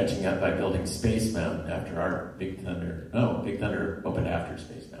were catching up by building Space Mountain after our Big Thunder opened after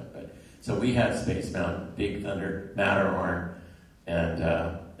Space Mountain. But so we had Space Mountain, Big Thunder, Matterhorn,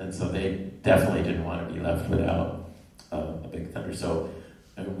 and so they definitely didn't want to be left without a Big Thunder. So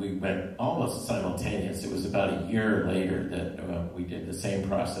we went almost simultaneous. It was about a year later that we did the same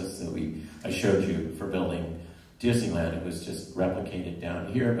process that I showed you for building Disneyland. It was just replicated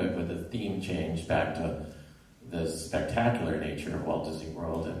down here, but with a theme change back to the spectacular nature of Walt Disney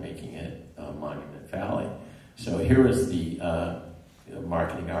World and making it Monument Valley. So here is the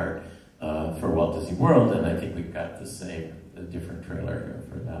marketing art for Walt Disney World, and I think we've got the different trailer here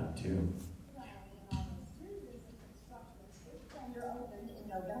for that too.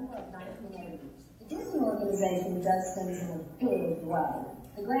 November of 1980. The Disney organization does things in a big way.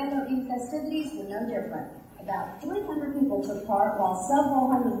 The grand opening festivities were no different. About 300 people took part, while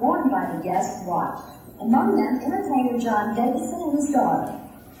several hundred more invited guests watched. Among them, entertainer John Davison and his daughter.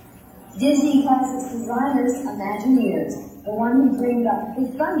 Disney Classics designers, Imagineers. The one who dreamed up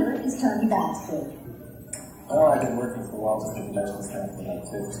Big Thunder is Tony Baxter. Well, I've been working for Walt Disney Convention Center for about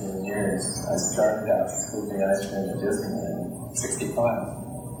 15 years. I started out scooping ice cream at Disneyland in '65.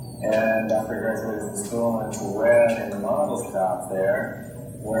 And after I graduated from school, I went to WED in the model shop there,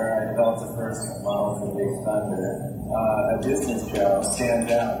 where I developed the first model for Big Thunder. A Disney show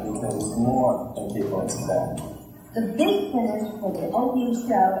stands out because it's more than people expect. The big finish for the opening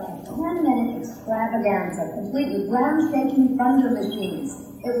show, a 10-minute extravaganza, complete with ground-shaking thunder machines.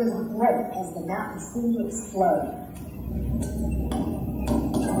 It was great as the mountain seemed to explode.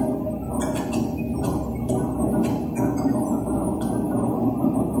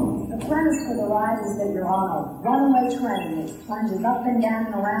 The premise for the ride is that you're on a runaway train which plunges up and down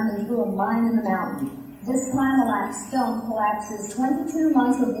and around and through a mine in the mountain. This time-elapsed film collapses 22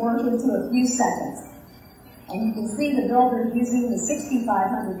 months of work into a few seconds. And you can see the builders using the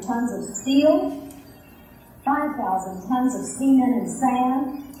 6,500 tons of steel, 5,000 tons of cement and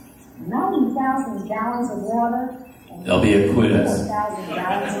sand, 90,000 gallons of water, and There'll be a quiz. 4,000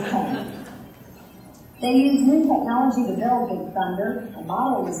 gallons of paint. They used new technology to build Big Thunder. A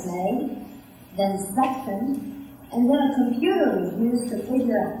model was made, then sectioned, and then a computer was used to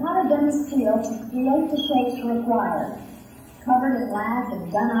figure out how to bend the steel to create the shapes required. Covered in lath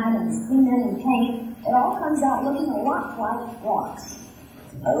and gunite and cement and paint, it all comes out looking a lot like rocks.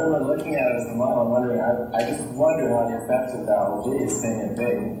 I remember looking at it as a model and wondering, I just wonder how the effect of that will be, seeing it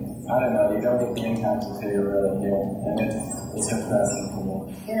big. I don't know, you don't get the impact until you're really here, and it's impressive to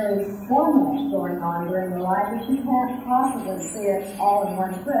me. There is so much going on during the ride that you can't possibly see it all in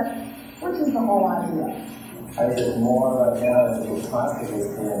one trip, which is the whole idea. I think there's more right now than you could possibly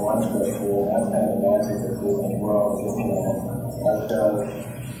see in one trip here. That's kind of the magic of Disney World, Disneyland. That shows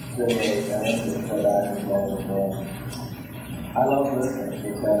good age and interest for that as well as well. I love listening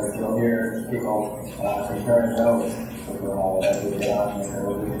because you'll hear people comparing notes with the ride as we get on this,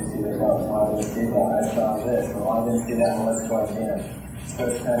 or we can see the notes. Well, I didn't see that, I saw this, or I didn't see that, well, let's go again. So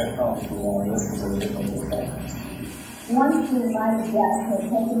it's kind of fun to listen to the different discussions. Once the invited guests had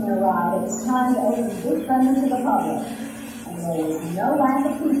taken their ride, it was time to open Big Thunder to the public. And there was no lack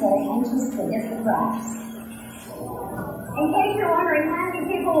of people anxious to hit the tracks. In case you're wondering how many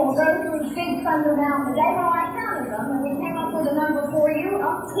people will go through Big Thunder Mountain today, well, I counted them, and we came up with a number for you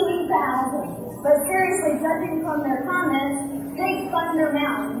of 2,000. But seriously, judging from their comments, Big Thunder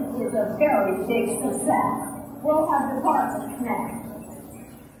Mountain is a very big success. We'll have the parts next.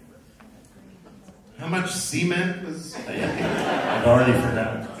 How much cement was... I've already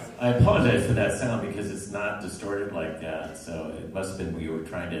forgotten. I apologize for that sound because it's not distorted like that. So it must have been we were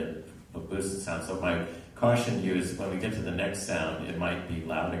trying to boost the sound. So my caution to you is when we get to the next sound, it might be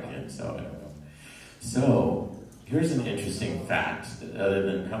loud again. So I don't know. So here's an interesting fact, other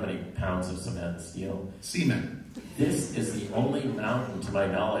than how many pounds of cement and steel. Cement. This is the only mountain, to my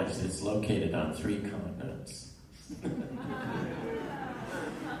knowledge, that's located on 3 continents.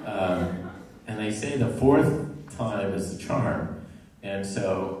 And they say the 4th time is the charm. And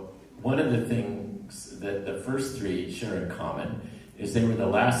so one of the things that the first 3 share in common is they were the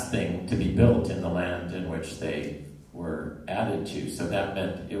last thing to be built in the land in which they were added to. So that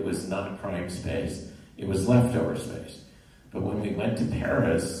meant it was not prime space, it was leftover space. But when we went to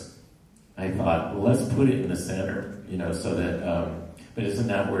Paris, I thought, well, let's put it in the center, so that, but isn't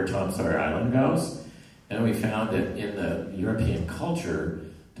that where Tom Sawyer Island goes? And we found that in the European culture,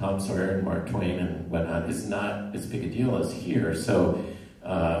 Tom Sawyer and Mark Twain and whatnot is not as big a deal as here. So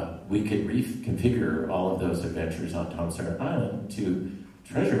we could reconfigure all of those adventures on Tom Sawyer Island to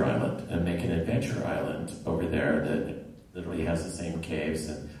Treasure Island and make an adventure island over there that literally has the same caves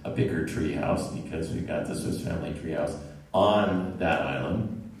and a bigger treehouse because we've got the Swiss Family treehouse on that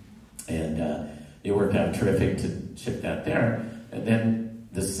island. And it worked out terrific to ship that there. And then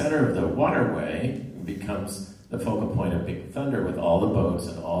the center of the waterway becomes the focal point of Big Thunder with all the boats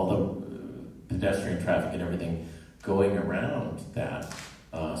and all the pedestrian traffic and everything going around that.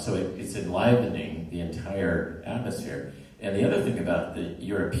 So it's enlivening the entire atmosphere. And the other thing about the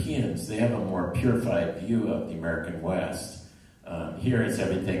Europeans, they have a more purified view of the American West. Here it's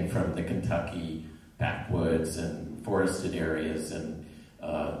everything from the Kentucky backwoods and forested areas and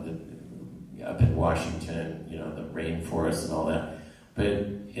up in Washington, the rainforest and all that. But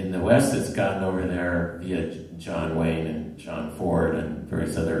in the West, it's gotten over there via John Wayne and John Ford and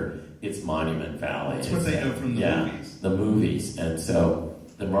various other, it's Monument Valley. That's what they know from the movies. The movies. And so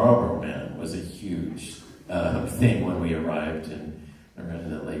the Marlboro Man was a huge thing when we arrived around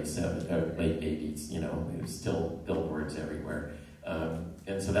the late 80s. You know, there was still billboards everywhere.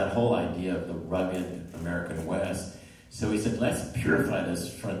 And so that whole idea of the rugged American West. So he said, let's purify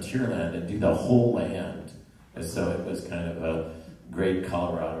this frontier land and do the whole land. And so it was kind of a great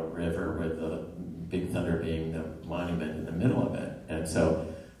Colorado River with the Big Thunder being the monument in the middle of it. And so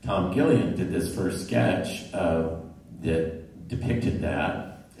Tom Gillian did this first sketch that depicted that,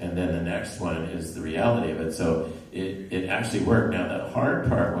 and then the next one is the reality of it. So it actually worked. Now the hard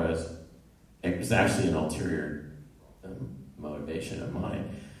part was, it was actually an ulterior motivation of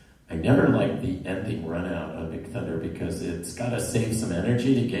mine. I never liked the ending run out on Big Thunder because it's got to save some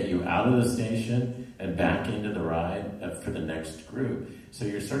energy to get you out of the station and back into the ride for the next group. So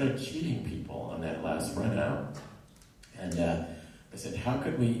you're sort of cheating people on that last run out. And I said, how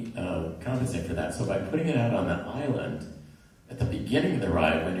could we compensate for that? So by putting it out on the island at the beginning of the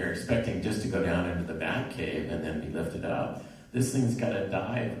ride, when you're expecting just to go down into the Bat Cave and then be lifted up, this thing's got to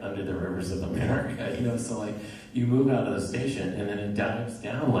dive under the rivers of America, you know, so like you move out of the station and then it dives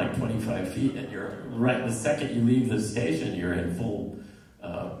down like 25 feet and you're right, the second you leave the station, you're in full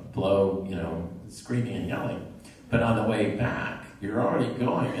blow, you know, screaming and yelling. But on the way back, you're already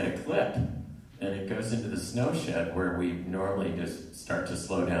going at a clip and it goes into the snow shed where we normally just start to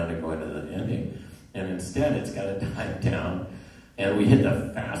slow down to go into the ending. And instead it's got to dive down. And we hit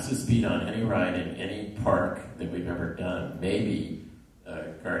the fastest speed on any ride in any park that we've ever done. Maybe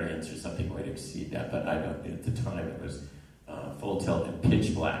Guardians or something would exceed that, but I don't. At the time, it was full tilt and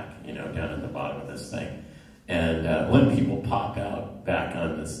pitch black, you know, down at the bottom of this thing. And when people pop out back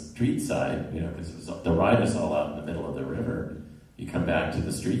on the street side, you know, because the ride is all out in the middle of the river, you come back to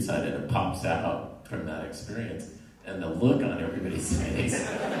the street side and it pops out from that experience. And the look on everybody's face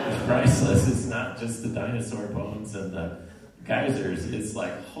is priceless. It's not just the dinosaur bones and the geysers, it's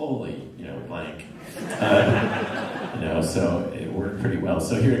like, holy, you know, blank. You know, so it worked pretty well.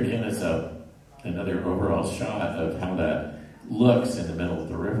 So here again is another overall shot of how that looks in the middle of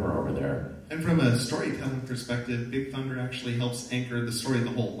the river over there. And from a storytelling perspective, Big Thunder actually helps anchor the story of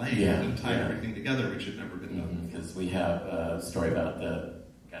the whole land and tie everything together, which had never been done. Because we have a story about the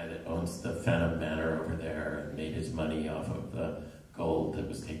guy that owns the Phantom Manor over there and made his money off of the gold that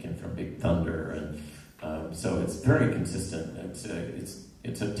was taken from Big Thunder, and so it's very consistent.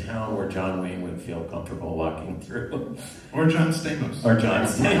 It's a town where John Wayne would feel comfortable walking through. Or John Stamos. Or John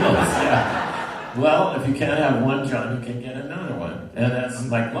Stamos, yeah. Well, if you can't have one John, you can get another one. And that's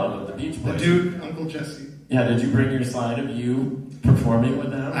like love of the Beach Boys. The dude, Uncle Jesse. Yeah, did you bring your slide of you performing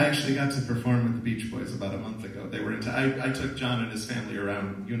with them? I actually got to perform with the Beach Boys about a month ago. They were I took John and his family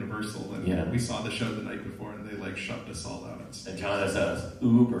around Universal, and we saw the show the night before, and they like shoved us all out on stage. And John is a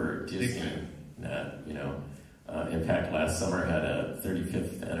uber Disney. You know, in fact, last summer had a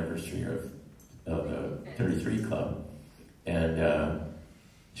 35th anniversary of the 33 Club, and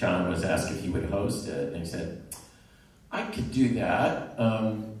John was asked if he would host it, and he said, "I could do that.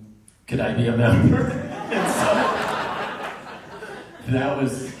 Could I be a member?" And so that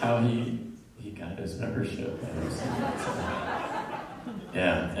was how he got his membership.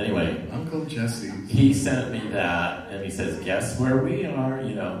 Yeah. Anyway, Uncle Jesse. He sent me that, and he says, "Guess where we are?"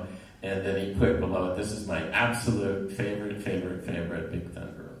 You know. And then he put below it, "This is my absolute favorite Big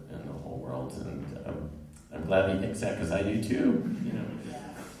Thunder in the whole world." And I'm glad he thinks that, because I do too, you know.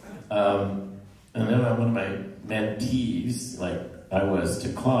 And then one of my mentees, like I was to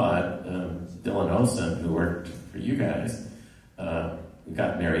Claude, Dylan Olsen, who worked for you guys,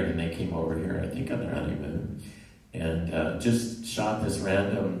 got married and they came over here, I think on their honeymoon, and just shot this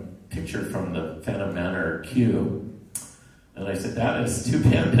random picture from the Phantom Manor queue. And I said, "That is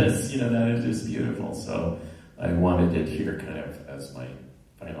stupendous, you know, that is just beautiful." So I wanted it here kind of as my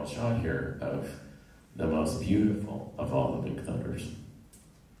final shot here of the most beautiful of all the Big Thunders.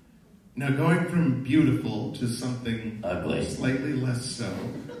 Now going from beautiful to something ugly, slightly less so,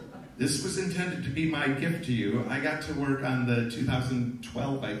 this was intended to be my gift to you. I got to work on the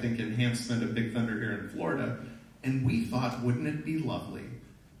 2012, I think, enhancement of Big Thunder here in Florida, and we thought, wouldn't it be lovely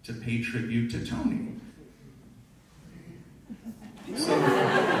to pay tribute to Tony? So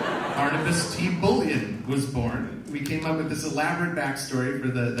Barnabas T. Bullion was born. We came up with this elaborate backstory for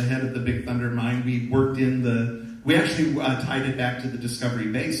the head of the Big Thunder mine. We actually tied it back to the Discovery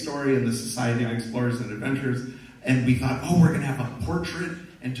Bay story and the Society of Explorers and Adventurers. And we thought, we're going to have a portrait,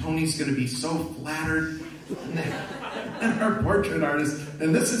 and Tony's going to be so flattered. And our portrait artist,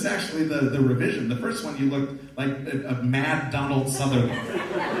 and this is actually the revision. The first one, you looked like a mad Donald Sutherland.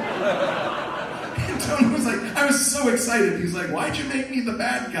 Tony was like, I was so excited. He's like, "Why'd you make me the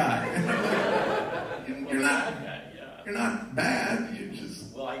bad guy?" And I'm like, you're not bad. You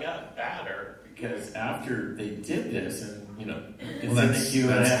just Well, I got badder because after they did this, and it's that's in the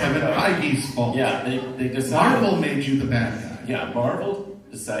Q&A. Kevin Feige's fault. Yeah, they decided. Marvel made you the bad guy. Yeah, Marvel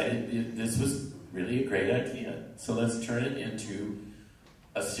decided this was really a great idea. So let's turn it into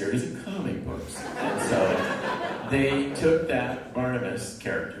a series of comic books. And so they took that Barnabas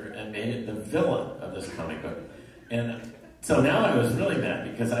character and made it the villain of this comic book. And so now I was really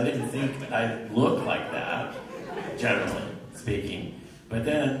mad because I didn't think I looked like that, generally speaking. But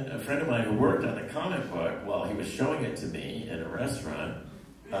then a friend of mine who worked on the comic book, while he was showing it to me in a restaurant,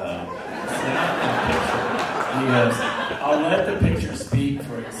 snapped the picture. He goes, I'll let the picture speak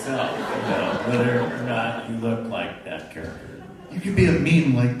for itself, whether or not you look like that character. You could be a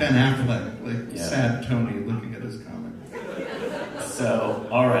meme like Ben Affleck, like sad Tony looking at his comic. So,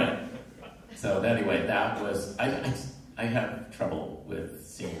 all right. So anyway, that was, I have trouble with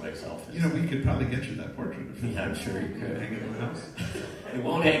seeing myself. We could probably get you that portrait of him. Yeah, I'm sure you could. Hang it in the house. It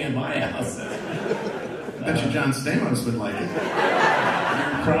won't hang in my house. I bet you John Stamos would like it.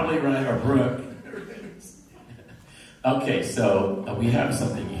 You're probably right, or Brooke. Okay, so we have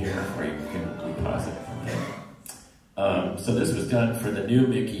something here where you can pause it. So this was done for the new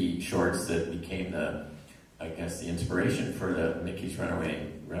Mickey shorts that became the inspiration for the Mickey's Runaway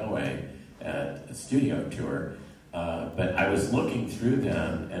Railway at the studio tour. But I was looking through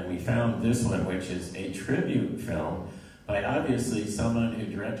them, and we found this one, which is a tribute film by obviously someone who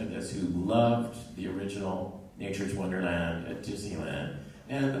directed this, who loved the original Nature's Wonderland at Disneyland,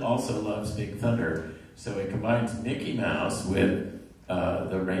 and also loves Big Thunder. So it combines Mickey Mouse with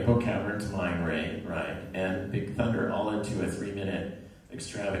the Rainbow Caverns Mine Ride and Big Thunder all into a 3-minute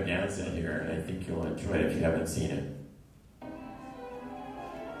extravaganza here, and I think you'll enjoy it if you haven't seen it.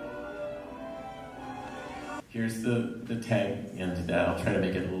 Here's the tag end to that. I'll try to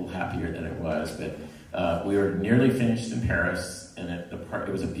make it a little happier than it was, but we were nearly finished in Paris, and it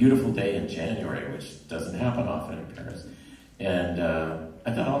was a beautiful day in January, which doesn't happen often in Paris. And I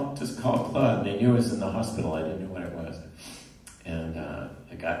thought I'll just call Claude. They knew I was in the hospital. I didn't know what it was. And I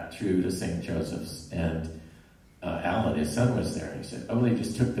got through to St. Joseph's, and Alan, his son, was there. And he said, they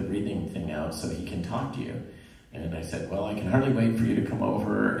just took the breathing thing out so he can talk to you. And I said, well, I can hardly wait for you to come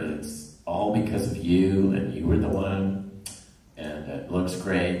over. It's all because of you, and you were the one, and it looks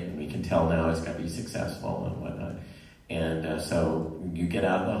great, and we can tell now it's going to be successful and whatnot. And so you get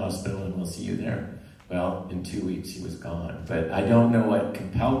out of the hospital, and we'll see you there. Well, in 2 weeks, he was gone. But I don't know what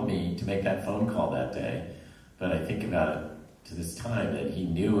compelled me to make that phone call that day, but I think about it to this time that he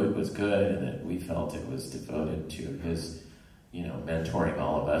knew it was good, and that we felt it was devoted to his, mentoring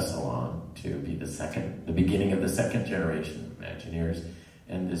all of us along to be the beginning of the second generation of Imagineers.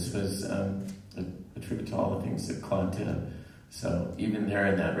 And this was a tribute to all the things that Claude did. So even there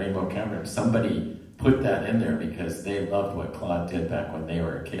in that Rainbow Cavern, somebody put that in there because they loved what Claude did back when they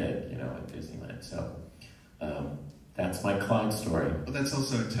were a kid, at Disneyland. So that's my Claude story. Well, that's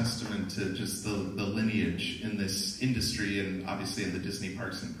also a testament to just the lineage in this industry, and obviously in the Disney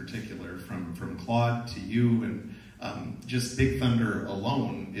parks in particular, from Claude to you, and just Big Thunder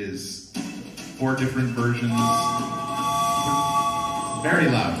alone is 4 different versions. Very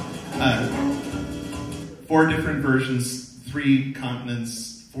loud. 4 different versions, 3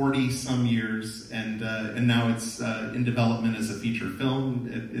 continents, 40-some years, and now it's in development as a feature film.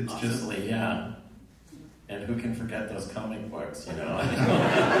 It's possibly, just yeah. And who can forget those comic books, Or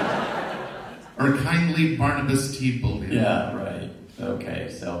kindly Barnabas T. Bullion. Yeah, right. Okay,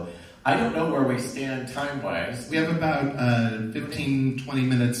 so I don't know where we stand time-wise. We have about 15, 20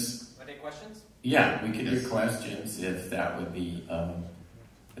 minutes. Want to take questions? Yeah, we can do questions if that would be,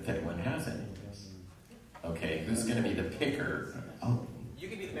 if anyone has any. Okay, who's going to be the picker? Oh. You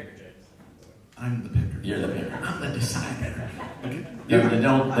can be the picker, Jay. I'm the picker. You're the picker. I'm the decider. Then they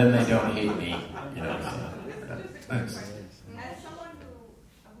don't hate me, So. Thanks. As someone who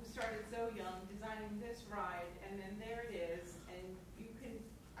started so young designing this ride, and then there it is, and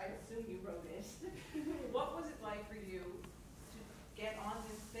I assume you wrote it. What was it like for you to get on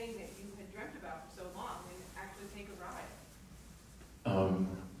this thing that you had dreamt about for so long and actually take a ride?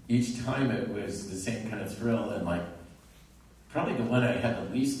 Each time it was the same kind of thrill, and probably the one I had the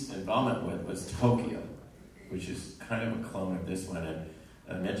least involvement with was Tokyo, which is kind of a clone of this one. And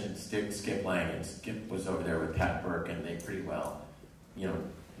I mentioned Skip Lang, and Skip was over there with Pat Burke, and they pretty well,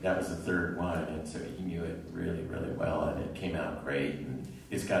 that was the third one, and so he knew it really, really well, and it came out great, and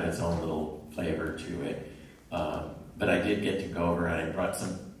it's got its own little flavor to it. But I did get to go over, and I brought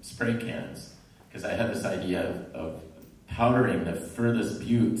some spray cans, because I had this idea of powdering the furthest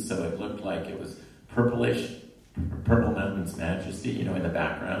butte so it looked like it was purplish, Purple Mountain's Majesty, in the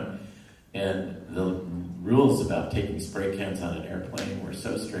background. And the rules about taking spray cans on an airplane were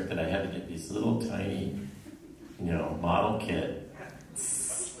so strict that I had to get these little tiny, model kit.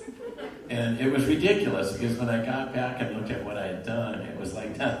 And it was ridiculous because when I got back and looked at what I had done, it was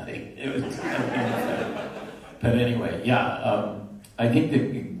like nothing. It was just nothing. But anyway, I think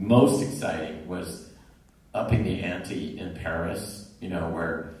the most exciting was upping the ante in Paris,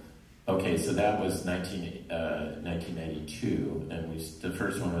 where, so that was 1992, and the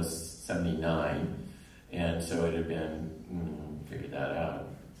first one was 79, and so it had been, figure that out,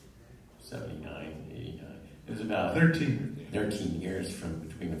 79, 89. It was about 13 years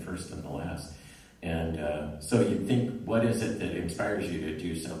between the first and the last. And so you'd think, what is it that inspires you to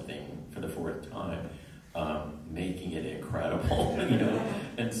do something for the fourth time? Making it incredible,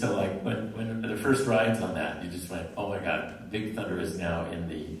 And so when the first rides on that, you just went, oh my God, Big Thunder is now in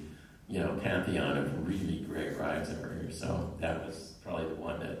the, pantheon of really great rides over here. So that was probably the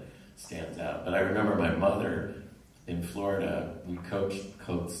one that stands out. But I remember my mother in Florida, we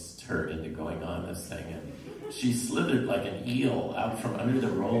coaxed her into going on this thing, and she slithered like an eel out from under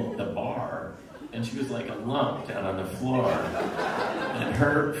the bar, and she was like a lump down on the floor. And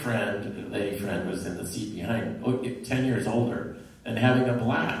her lady friend, was in the seat behind, 10 years older, and having a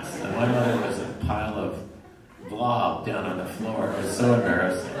blast. And my mother was a pile of blob down on the floor. It was so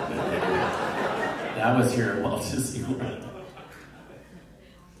embarrassing. But anyway, that was here at Walt Disney World.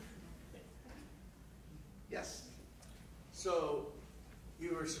 Yes. So,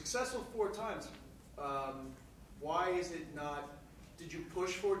 you were successful 4 times. Why is it not? Did you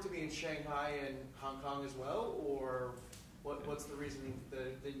push for it to be in Shanghai and Hong Kong as well, or what's the reasoning that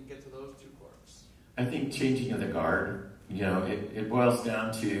it didn't get to those 2 parks? I think changing of the guard. It boils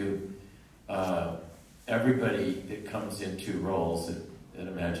down to everybody that comes into roles at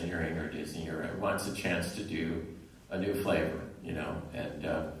Imagineering or Disney wants a chance to do a new flavor, And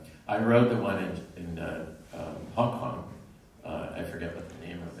I rode the one in Hong Kong. I forget what the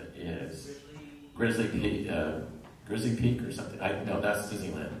name of it is. Grizzly Peak or something. No, that's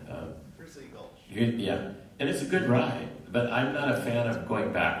Disneyland. Grizzly Gulch. Yeah, and it's a good ride, but I'm not a fan of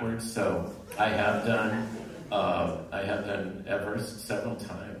going backwards. So I have done Everest several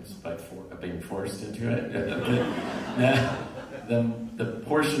times by being forced into it. The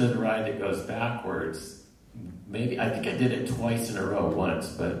portion of the ride that goes backwards, I think I did it twice in a row once,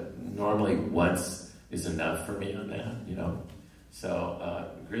 but normally once is enough for me on that,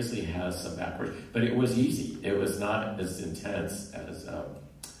 So Grizzly has some backwards, but it was easy. It was not as intense as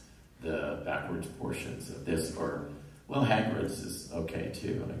the backwards portions of this, Hagrid's is okay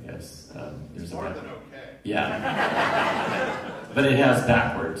too, I guess. It's more than okay. Yeah. But it has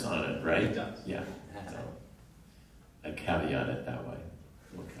backwards on it, right? It does. Yeah. So I caveat it that way.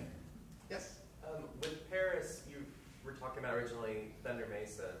 Okay. Yes. With Paris, you were talking about originally Thunder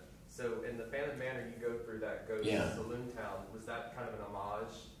Mesa. So in the Phantom Manor, you go through that ghost saloon town. Was that kind of an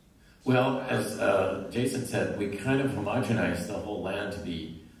homage? Well, as Jason said, we kind of homogenized the whole land to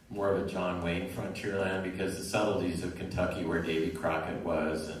be more of a John Wayne frontierland, because the subtleties of Kentucky, where Davy Crockett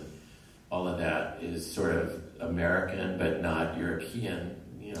was, and all of that is sort of American but not European.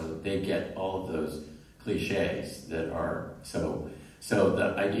 They get all of those cliches that are so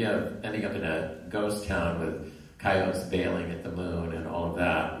the idea of ending up in a ghost town with coyotes bailing at the moon and all of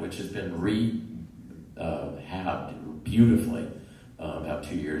that, which has been rehabbed beautifully about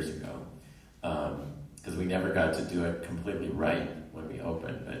 2 years ago, because we never got to do it completely right when we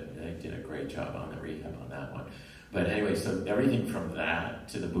opened, but they did a great job on the rehab on that one. But anyway, so everything from that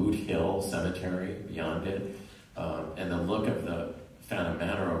to the Boot Hill Cemetery beyond it, and the look of the Phantom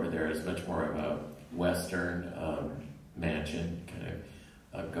Manor over there is much more of a Western mansion, kind of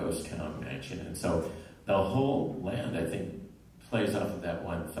a ghost town mansion. And so the whole land, I think, plays off of that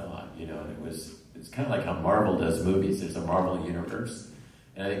one thought, and it's kind of like how Marvel does movies. There's a Marvel universe,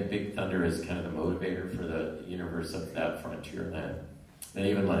 and I think Big Thunder is kind of the motivator for the universe of that frontier land. And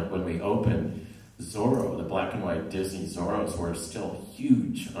even like when we opened Zorro, the black and white Disney Zorros were still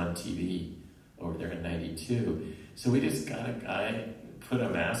huge on TV over there in 92. So we just got a guy, put a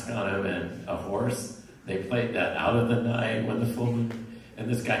mask on him and a horse. They played that Out of the Night when the full moon, and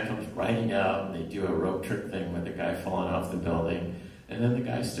this guy comes riding out, and they do a rope trick thing with the guy falling off the building. And then the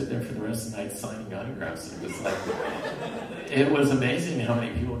guy stood there for the rest of the night signing autographs. It was like, it was amazing how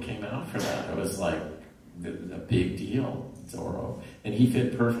many people came out for that. It was like a big deal, Zorro. And he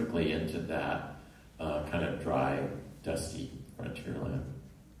fit perfectly into that kind of dry, dusty frontierland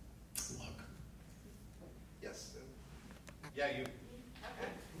look. Yes. Yeah, you. Okay.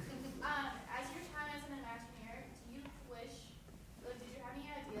 As your time as an Imagineer, did you have any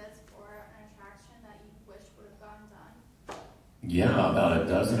ideas for an attraction that you wish would have gotten done? Yeah, about a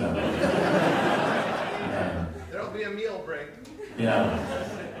dozen of them. Yeah. There'll be a meal break. Yeah.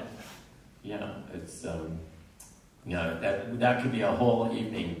 Yeah, it's, that could be a whole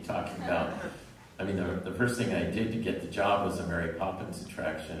evening talking about, I mean, the first thing I did to get the job was a Mary Poppins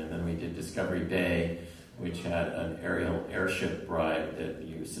attraction, and then we did Discovery Bay, which had an aerial airship ride that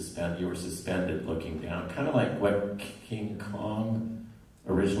you were suspended looking down, kind of like what King Kong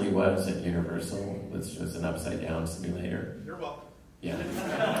originally was at Universal, which was an upside-down simulator. You're welcome.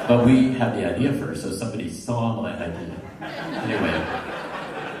 Yeah. But we had the idea first, so somebody saw my idea. Anyway.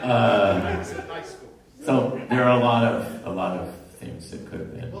 So there are a lot of things that could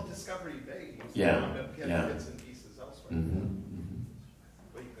have been. Well, Discovery Bay. Yeah. Bits and pieces elsewhere.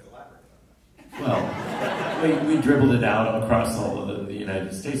 Well, you could elaborate on that. Well, we dribbled it out across all of the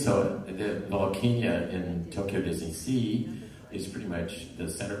United States. So the Volcania in Tokyo Disney Sea is pretty much the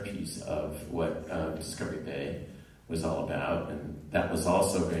centerpiece of what Discovery Bay was all about, and that was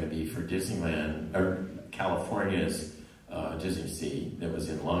also going to be for Disneyland, or California's Disney Sea, that was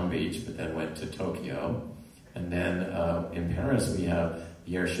in Long Beach, but then went to Tokyo. And then in Paris, we have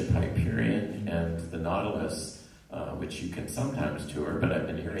the Airship Hyperion and the Nautilus, which you can sometimes tour, but I've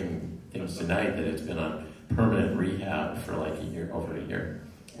been hearing things tonight that it's been on permanent rehab for like over a year,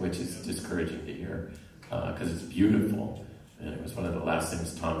 which is discouraging to hear, because it's beautiful. And it was one of the last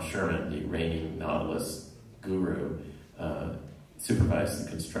things Tom Sherman, the reigning Nautilus guru, supervised the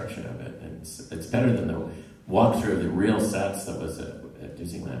construction of it. And it's better than the walkthrough of the real sets that was at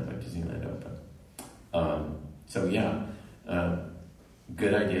Disneyland when Disneyland opened. So yeah,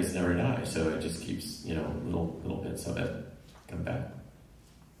 good ideas never die. So it just keeps, little bits of it come back.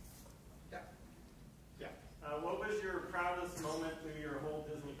 Yeah. What was your proudest moment through your whole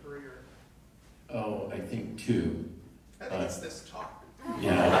Disney career? Oh, I think two. I think it's this talk.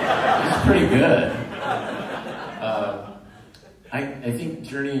 Yeah, it's pretty good. I think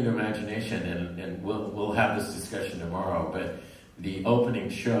Journey into Imagination, and we'll have this discussion tomorrow, but the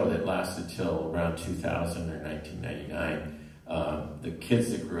opening show that lasted till around 2000 or 1999, the kids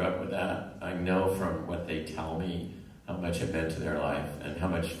that grew up with that, I know from what they tell me how much it meant to their life, and how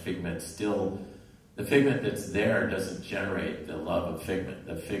much Figment the Figment that's there doesn't generate the love of Figment.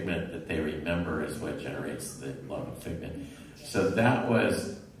 The Figment that they remember is what generates the love of Figment. So that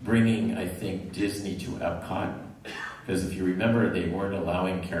was bringing, I think, Disney to Epcot. Because if you remember, they weren't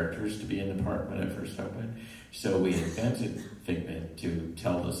allowing characters to be in the park when it first opened. So we invented Figment to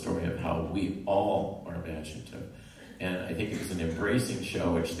tell the story of how we all are imaginative. And I think it was an embracing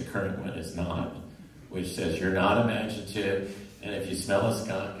show, which the current one is not, which says you're not imaginative, and if you smell a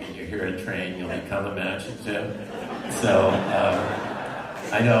skunk and you hear a train, you'll become imaginative. So,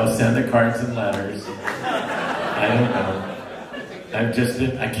 I know, send the cards and letters. I don't know.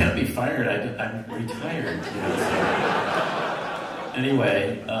 I can't be fired, I'm retired, so.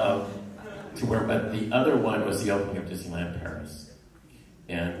 Anyway, but the other one was the opening of Disneyland Paris.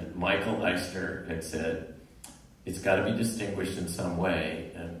 And Michael Baxter had said, it's got to be distinguished in some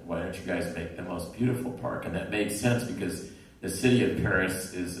way, and why don't you guys make the most beautiful park? And that made sense because the city of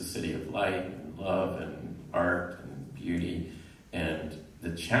Paris is a city of light and love and art and beauty. And the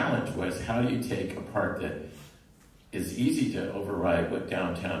challenge was, how do you take a park that is easy to override what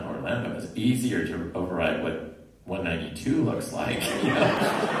downtown Orlando is, easier to override what 192 looks like,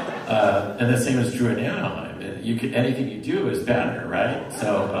 and the same is true in Anaheim. Anything you do is better, right?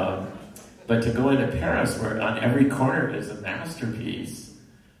 So, but to go into Paris, where on every corner is a masterpiece,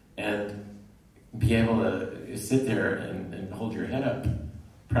 and be able to sit there and hold your head up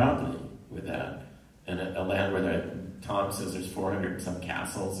proudly with that, and a land where Tom says there's 400 and some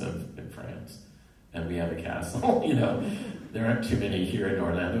castles in France. And we have a castle, There aren't too many here in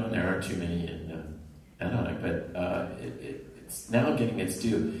Orlando, and there aren't too many in Anaheim, but it's now getting its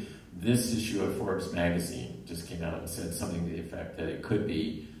due. This issue of Forbes magazine just came out and said something to the effect that it could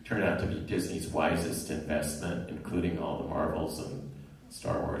turn out to be Disney's wisest investment, including all the Marvels and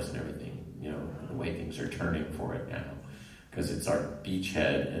Star Wars and everything, the way things are turning for it now, because it's our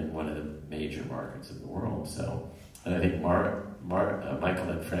beachhead in one of the major markets of the world. So, and I think Michael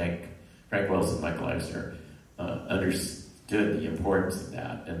and Frank Wilson, Michael Eisner, understood the importance of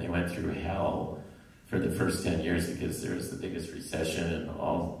that, and they went through hell for the first 10 years because there was the biggest recession of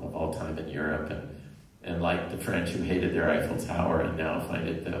all time in Europe, and like the French who hated their Eiffel Tower and now find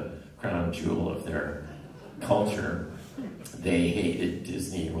it the crown jewel of their culture, they hated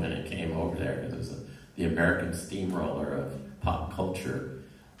Disney when it came over there. It was the American steamroller of pop culture.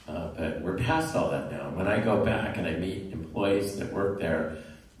 But we're past all that now. When I go back and I meet employees that work there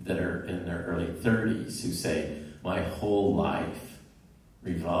that are in their early 30s who say, my whole life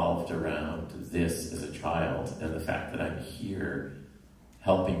revolved around this as a child and the fact that I'm here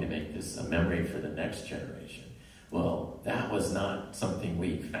helping to make this a memory for the next generation. Well, that was not something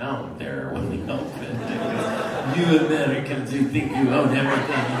we found there when we opened. You Americans who think you own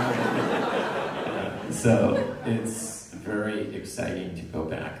everything. So it's very exciting to go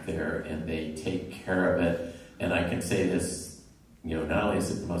back there, and they take care of it. And I can say this, not only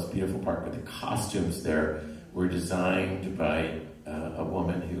is it the most beautiful park, but the costumes there were designed by a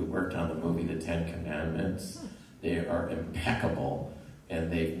woman who worked on the movie The Ten Commandments. They are impeccable, and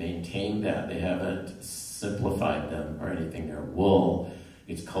they've maintained that. They haven't simplified them or anything. They're wool.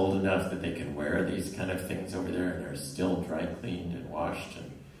 It's cold enough that they can wear these kind of things over there, and they're still dry cleaned and washed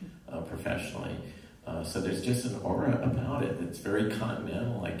and professionally. So there's just an aura about it that's very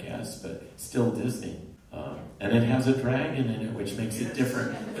continental, I guess, but still Disney. And it has a dragon in it, which makes it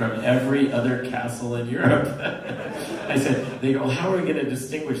different from every other castle in Europe. I said, they go, how are we going to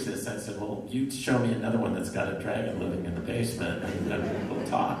distinguish this? I said, well, you show me another one that's got a dragon living in the basement, and then we'll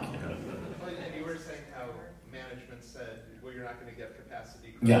talk. Well, and you were saying how management said, well, you're not going to get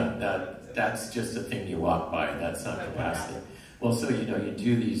capacity. Yeah, that's just a thing you walk by. That's not capacity. Well, so, you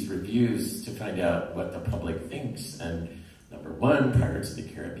do these reviews to find out what the public thinks. And number 1, Pirates of the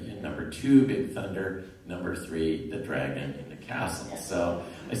Caribbean. Number 2, Big Thunder. Number 3, the dragon in the castle. So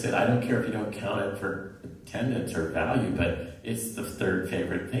I said, I don't care if you don't count it for attendance or value, but it's the 3rd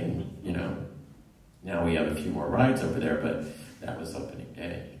favorite thing, Now we have a few more rides over there, but that was opening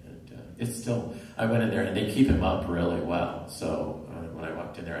day. And it's still, I went in there, and they keep him up really well. So when I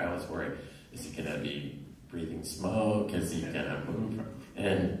walked in there, I was worried, is he going to be breathing smoke? Is he going to move?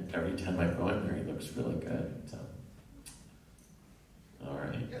 And every time I go in there, he looks really good. So, all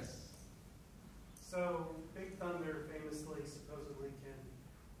right. Yes. So, Big Thunder famously, supposedly, can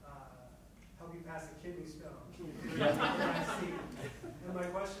help you pass a kidney stone. And my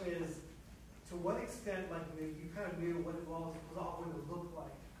question is, to what extent, you kind of knew what it was all going to look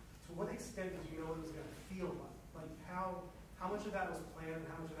like, to what extent did you know what it was going to feel like? Like, how much of that was planned and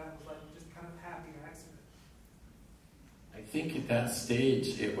how much of that was just kind of happy accident? I think at that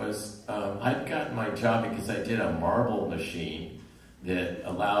stage it was, I'd gotten my job because I did a marble machine that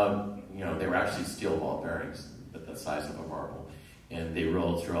allowed, they were actually steel ball bearings, but the size of a marble. And they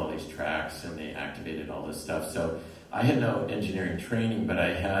rolled through all these tracks and they activated all this stuff. So I had no engineering training, but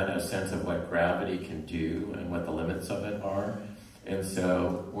I had a sense of what gravity can do and what the limits of it are. And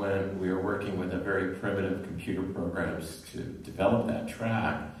so when we were working with a very primitive computer programs to develop that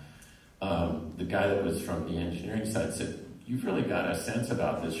track, the guy that was from the engineering side said, you've really got a sense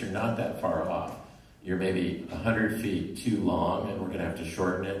about this. You're not that far off. You're maybe 100 feet too long, and we're going to have to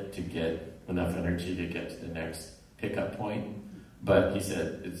shorten it to get enough energy to get to the next pickup point. But he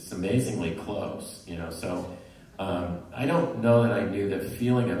said, it's amazingly close, So I don't know that I knew the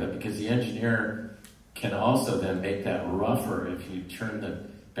feeling of it, because the engineer can also then make that rougher if you turn the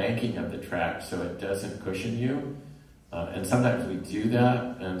banking of the track so it doesn't cushion you. And sometimes we do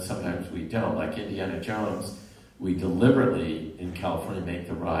that, and sometimes we don't. Like Indiana Jones, we deliberately, in California, make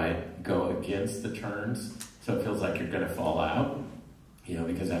the ride go against the turns, so it feels like you're going to fall out,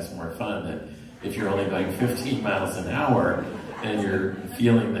 because that's more fun than if you're only going 15 miles an hour and you're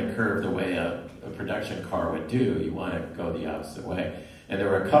feeling the curve the way a production car would do. You want to go the opposite way. And there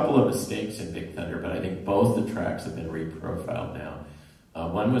were a couple of mistakes in Big Thunder, but I think both the tracks have been reprofiled now.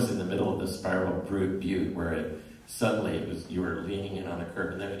 One was in the middle of the spiral butte where suddenly you were leaning in on a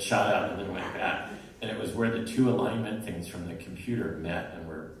curve, and then it shot out and then went back. And it was where the 2 alignment things from the computer met and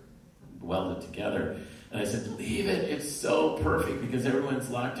were welded together. And I said, leave it, it's so perfect, because everyone's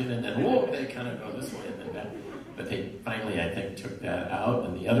locked in, and then, whoa, they kind of go this way and then back. But they finally, I think, took that out.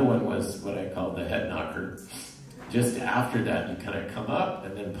 And the other one was what I call the head knocker. Just after that, you kind of come up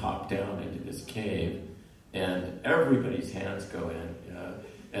and then pop down into this cave, and everybody's hands go in.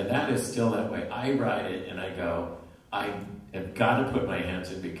 And that is still that way. I ride it, and I go, I have got to put my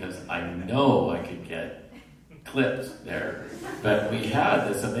hands in, because I know I could get clipped there. But we had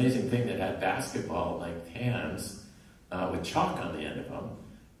this amazing thing that had basketball-length hands with chalk on the end of them.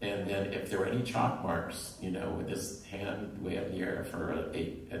 And then if there were any chalk marks, with this hand way up in the air for an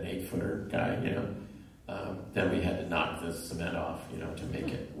 8-footer guy, then we had to knock the cement off, to make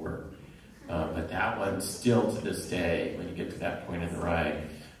it work. But that one, still to this day, when you get to that point in the ride,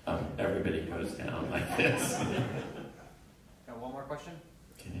 everybody goes down like this. Got one more question?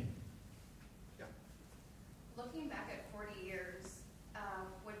 Okay. Yeah. Looking back at 40 years,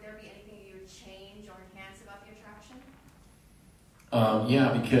 would there be anything you would change or enhance about the attraction?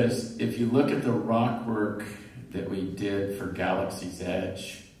 Yeah, because if you look at the rock work that we did for Galaxy's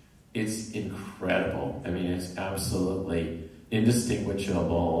Edge, it's incredible. I mean, it's absolutely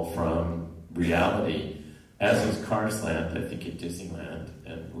indistinguishable from reality, as is Cars Land, I think, at Disneyland.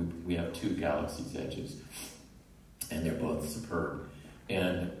 And we have 2 Galaxy's Edges, and they're both superb.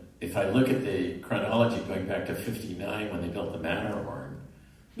 And if I look at the chronology going back to 59 when they built the Matterhorn,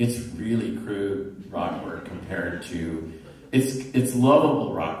 it's really crude rock work compared to, it's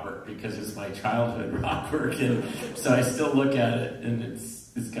lovable rock work because it's my childhood rock work, and so I still look at it and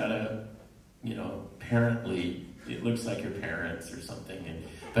it's got a, you know, apparently it looks like your parents or something.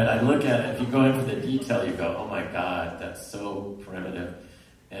 But I look at it, if you go into the detail, you go, oh my God, that's so primitive.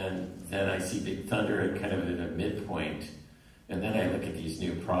 And then I see Big Thunder at kind of at a midpoint. And then I look at these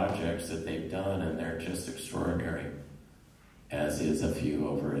new projects that they've done, and they're just extraordinary, as is a few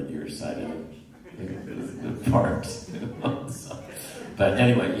over at your side of the parks. But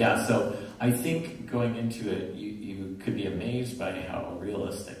anyway, yeah, so I think going into it, you could be amazed by how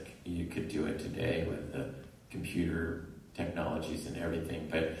realistic you could do it today with the computer technologies and everything.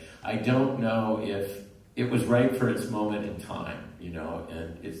 But I don't know if it was right for its moment in time, you know,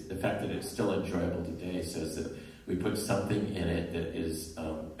 and it's the fact that it's still enjoyable today says that we put something in it that is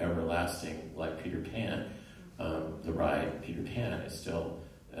everlasting, like Peter Pan. The ride Peter Pan is still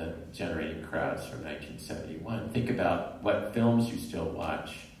generating crowds from 1971. Think about what films you still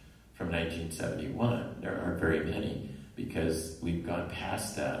watch from 1971. There aren't very many because we've gone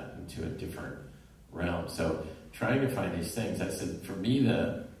past that into a different realm. So trying to find these things, I said, for me,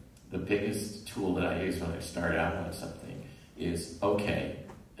 the biggest tool that I use when I start out on something is, okay,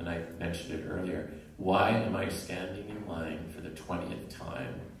 and I mentioned it earlier, why am I standing in line for the 20th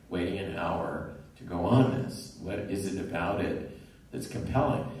time, waiting an hour to go on this? What is it about it that's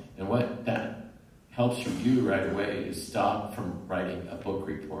compelling? And what that helps you do right away is stop from writing a book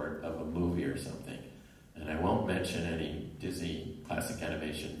report of a movie or something. And I won't mention any Disney classic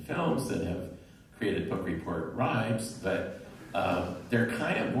animation films that have created book report rides, but they're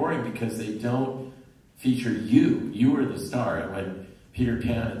kind of boring because they don't feature you. You are the star. And when Peter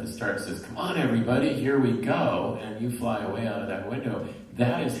Pan at the start says, come on everybody, here we go, and you fly away out of that window,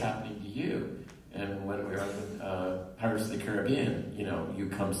 that is happening to you. And when we're on Pirates of the Caribbean, you know, you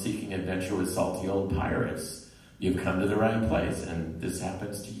come seeking adventure with salty old pirates. You've come to the right place, and this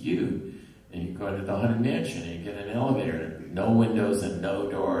happens to you. And you go into the Haunted Mansion, and you get an elevator, and no windows, and no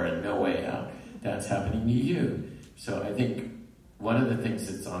door, and no way out. That's happening to you. So I think one of the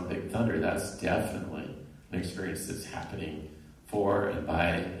things that's on Big Thunder, that's definitely an experience that's happening for and by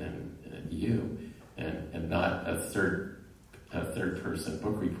and you, and not a third person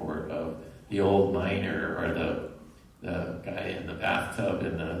book report of the old miner or the guy in the bathtub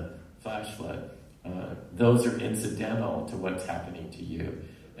in the flash flood. Those are incidental to what's happening to you.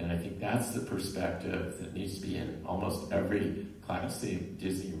 And I think that's the perspective that needs to be in almost every classic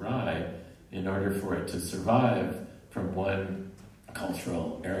Disney ride in order for it to survive from one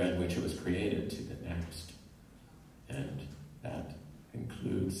cultural era in which it was created to the next. And that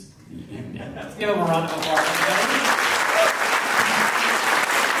concludes the evening. Let's give him a round of applause.